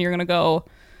dinner, and then you're gonna go,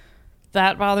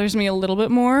 that bothers me a little bit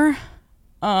more.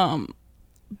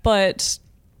 But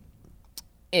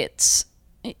it's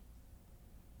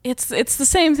the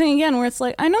same thing again, where it's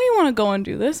like, I know you want to go and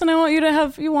do this, and I want you to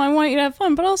have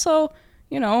fun, but also,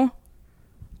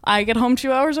 I get home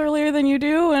 2 hours earlier than you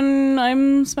do, and I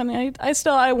want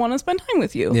to spend time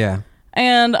with you. yeah.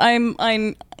 And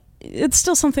it's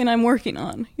still something I'm working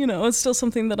on. It's still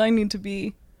something that I need to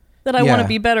be, that I want Yeah. to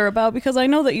be better about, because I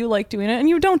know that you like doing it, and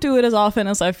you don't do it as often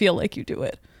as I feel like you do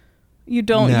it. You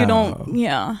don't, No.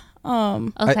 yeah.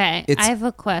 Okay, it's- I have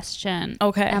a question.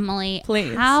 Okay, Emily,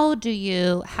 please. how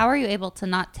are you able to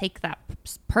not take that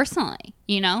personally?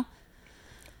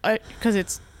 Because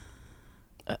it's,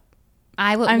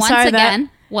 I would I'm once sorry again,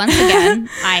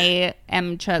 I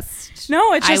am just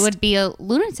No, it's I just- would be a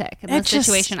lunatic in this It just-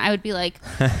 situation. I would be like,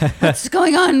 what's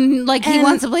going on? Like, he And-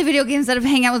 wants to play video games instead of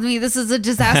hang out with me. This is a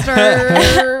disaster.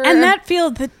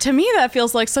 and to me that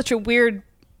feels like such a weird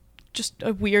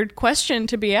question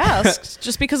to be asked,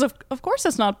 just because of course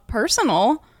it's not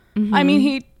personal. I mean,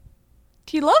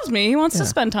 he loves me. He wants to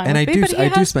spend time And with I me. do but he I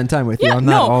do has- spend time with you. Yeah, I'm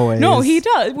not always. No, he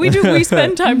does. We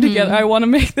spend time together. I want to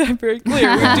make that very clear.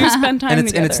 We do spend time and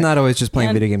together. it's not always just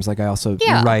playing And- video games. Like I also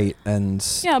Yeah. write and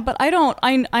Yeah, but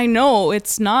I know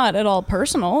it's not at all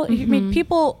personal. I mean,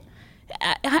 people,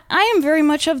 I am very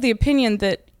much of the opinion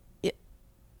that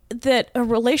a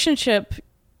relationship,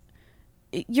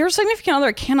 your significant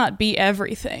other cannot be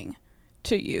everything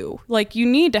to you. Like, you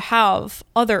need to have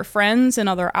other friends and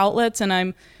other outlets, and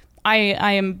I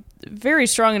am very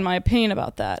strong in my opinion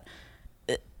about that.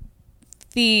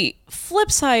 The flip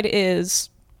side is,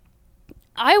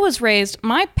 I was raised,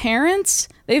 my parents,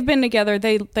 they've been together,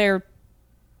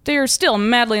 they're still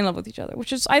madly in love with each other,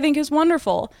 which is, I think, is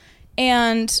wonderful.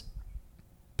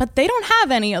 But they don't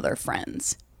have any other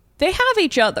friends. They have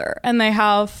each other, and they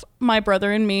have my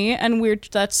brother and me, and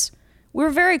we're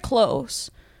very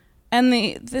close.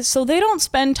 And so they don't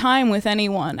spend time with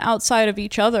anyone outside of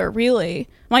each other, really.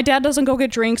 My dad doesn't go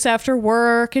get drinks after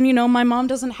work, and my mom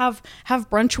doesn't have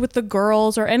brunch with the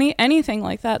girls or anything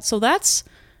like that. So that's,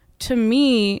 to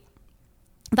me,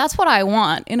 that's what I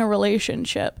want in a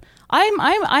relationship.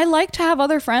 I like to have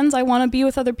other friends. I want to be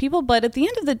with other people, but at the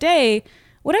end of the day,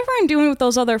 whatever I'm doing with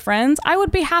those other friends, I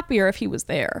would be happier if he was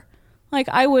there. Like,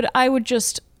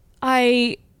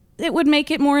 it would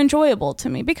make it more enjoyable to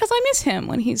me, because I miss him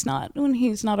when he's not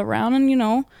around,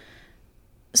 and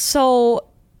so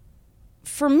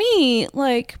for me,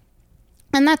 like,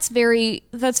 and that's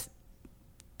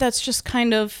just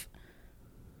kind of,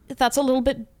 that's a little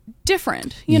bit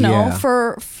different, Yeah.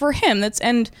 for him.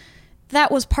 That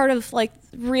was part of, like,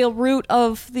 real root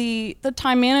of the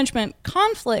time management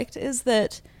conflict, is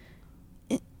that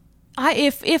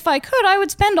if I could, I would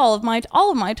spend all of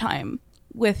my time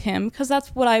with him, because that's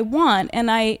what I want. And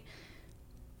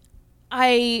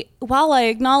while I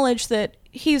acknowledge that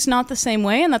he's not the same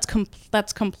way, and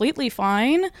that's completely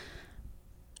fine,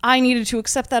 I needed to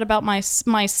accept that about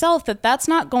myself, that's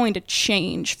not going to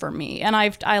change for me. And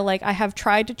I have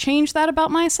tried to change that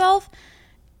about myself.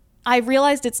 I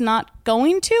realized it's not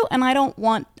going to, and I don't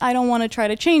want to try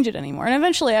to change it anymore. And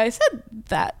eventually I said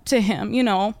that to him, you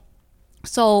know.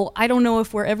 So I don't know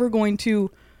if we're ever going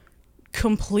to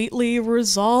completely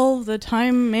resolve the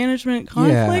time management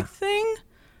conflict thing.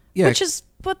 Yeah.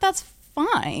 But that's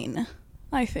fine,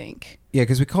 I think. Yeah,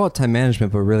 because we call it time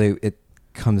management, but really it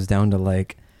comes down to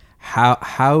like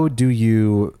how do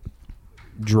you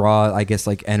draw, I guess,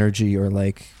 like energy or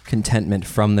like contentment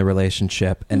from the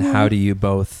relationship, and how do you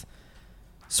both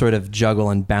sort of juggle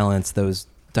and balance those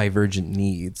divergent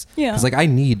needs? Yeah. Because like I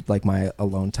need like my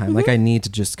alone time. Like I need to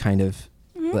just kind of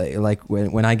like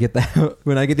when I get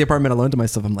the apartment alone to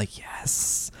myself, I'm like,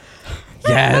 yes.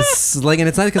 Like, and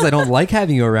it's not because I don't like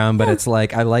having you around, but it's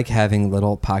like I like having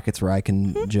little pockets where I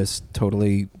can just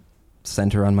totally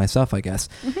center on myself, I guess.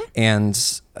 And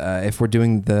if we're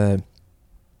doing the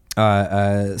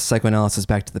psychoanalysis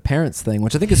back to the parents thing,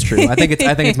 which I think is true. I think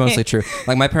it's mostly true.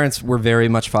 Like my parents were very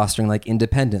much fostering like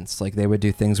independence. Like they would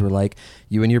do things where like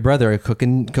you and your brother are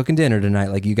cooking dinner tonight.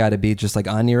 Like you got to be just like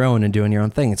on your own and doing your own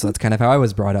thing. And so that's kind of how I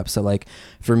was brought up. So like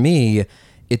for me,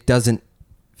 it doesn't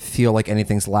feel like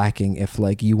anything's lacking if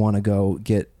like you want to go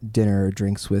get dinner or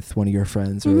drinks with one of your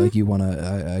friends, or like you want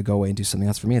to go away and do something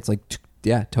else. For me, it's like,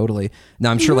 yeah, totally.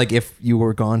 Now I'm sure like if you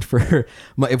were gone for,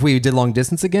 if we did long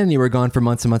distance again, you were gone for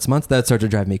months and months and months, that'd start to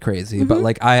drive me crazy. But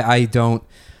like I don't,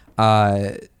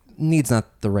 needs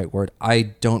not the right word. I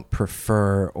don't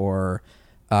prefer or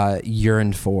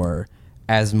yearn for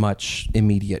as much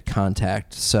immediate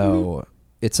contact. So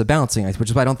it's a balancing act, which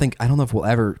is why I don't know if we'll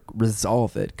ever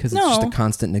resolve it, because it's just a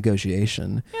constant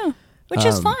negotiation. Yeah, which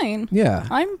is fine. Yeah,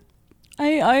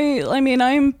 I mean,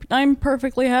 I'm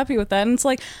perfectly happy with that. And it's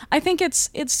like, I think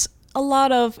it's a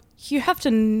lot of, you have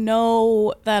to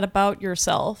know that about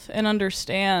yourself and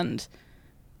understand,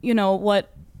 you know,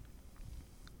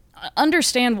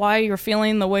 understand why you're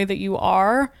feeling the way that you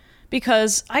are,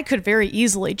 because I could very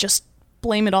easily just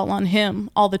blame it all on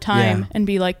him all the time and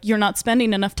be like, you're not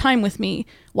spending enough time with me.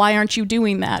 Why aren't you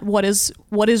doing that? What is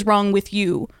wrong with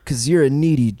you? Because you're a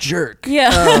needy jerk.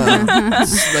 Yeah.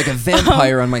 It's like a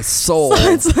vampire on my soul.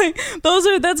 So it's like,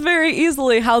 that's very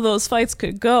easily how those fights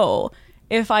could go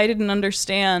if I didn't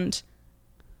understand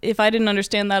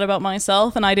that about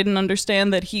myself, and I didn't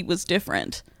understand that he was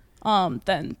different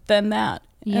than that,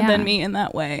 and than me in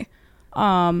that way.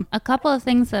 A couple of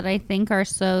things that I think are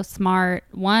so smart.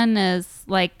 One is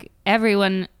like,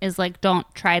 everyone is like, don't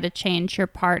try to change your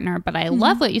partner, but I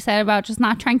love what you said about just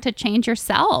not trying to change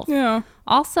yourself. Yeah.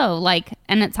 Also, like,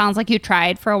 and it sounds like you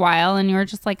tried for a while and you were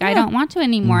just like, I don't want to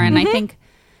anymore. And I think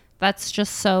that's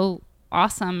just so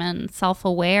awesome and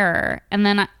self-aware. And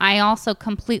then I also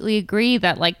completely agree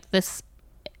that like it's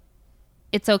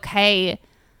okay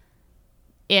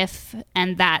if,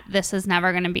 and that this is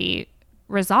never going to be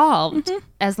resolved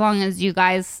as long as you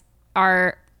guys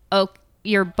are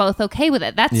you're both okay with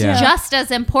it. That's just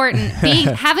as important.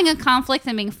 Having a conflict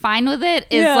and being fine with it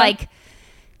is like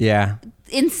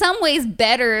in some ways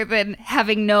better than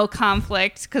having no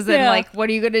conflict, because then like, what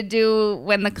are you going to do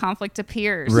when the conflict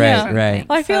appears? Right.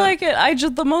 I feel like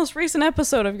the most recent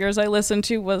episode of yours I listened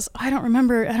to was, I don't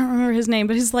remember his name,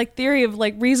 but his like theory of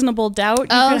like reasonable doubt you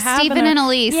could have Stephen and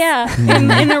Elise. Yeah,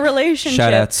 in a relationship.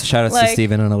 Shout outs like, to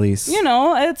Stephen and Elise. You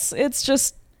know, it's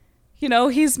just, you know,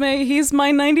 he's my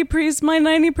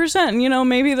 90%. You know,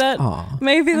 maybe that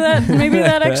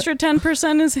extra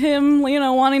 10% is him, you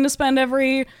know, wanting to spend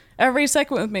every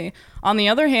second with me. On the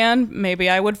other hand, maybe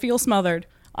I would feel smothered.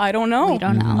 I don't know. We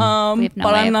don't know. We have no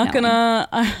but way I'm of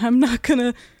not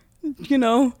gonna, you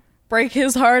know, break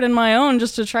his heart and my own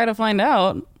just to try to find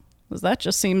out, because that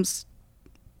just seems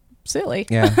silly.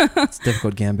 Yeah, it's a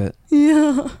difficult gambit.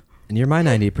 Yeah. And you're my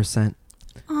 90%.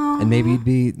 And maybe you'd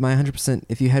be my 100%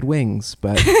 if you had wings,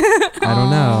 but I don't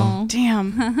know.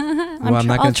 Damn. Well, I'm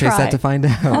not going to chase that to find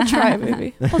out. I'll try,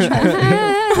 baby. I'll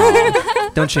try.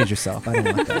 Don't change yourself. I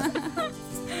don't want that.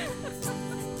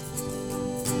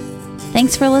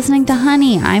 Thanks for listening to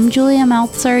Honey. I'm Julia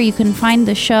Meltzer. You can find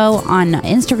the show on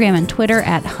Instagram and Twitter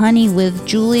at Honey with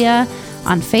Julia,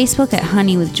 on Facebook at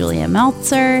Honey with Julia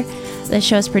Meltzer. The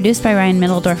show is produced by Ryan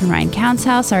Middledorf and Ryan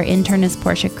Countshouse. Our intern is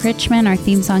Portia Critchman. Our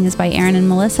theme song is by Aaron and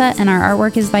Melissa, and our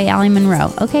artwork is by Allie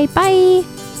Monroe. Okay, bye.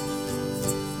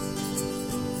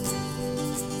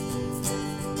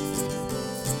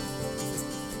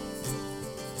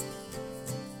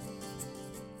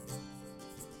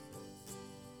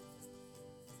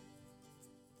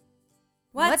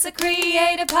 What's a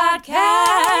Creative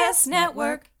Podcast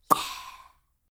Network?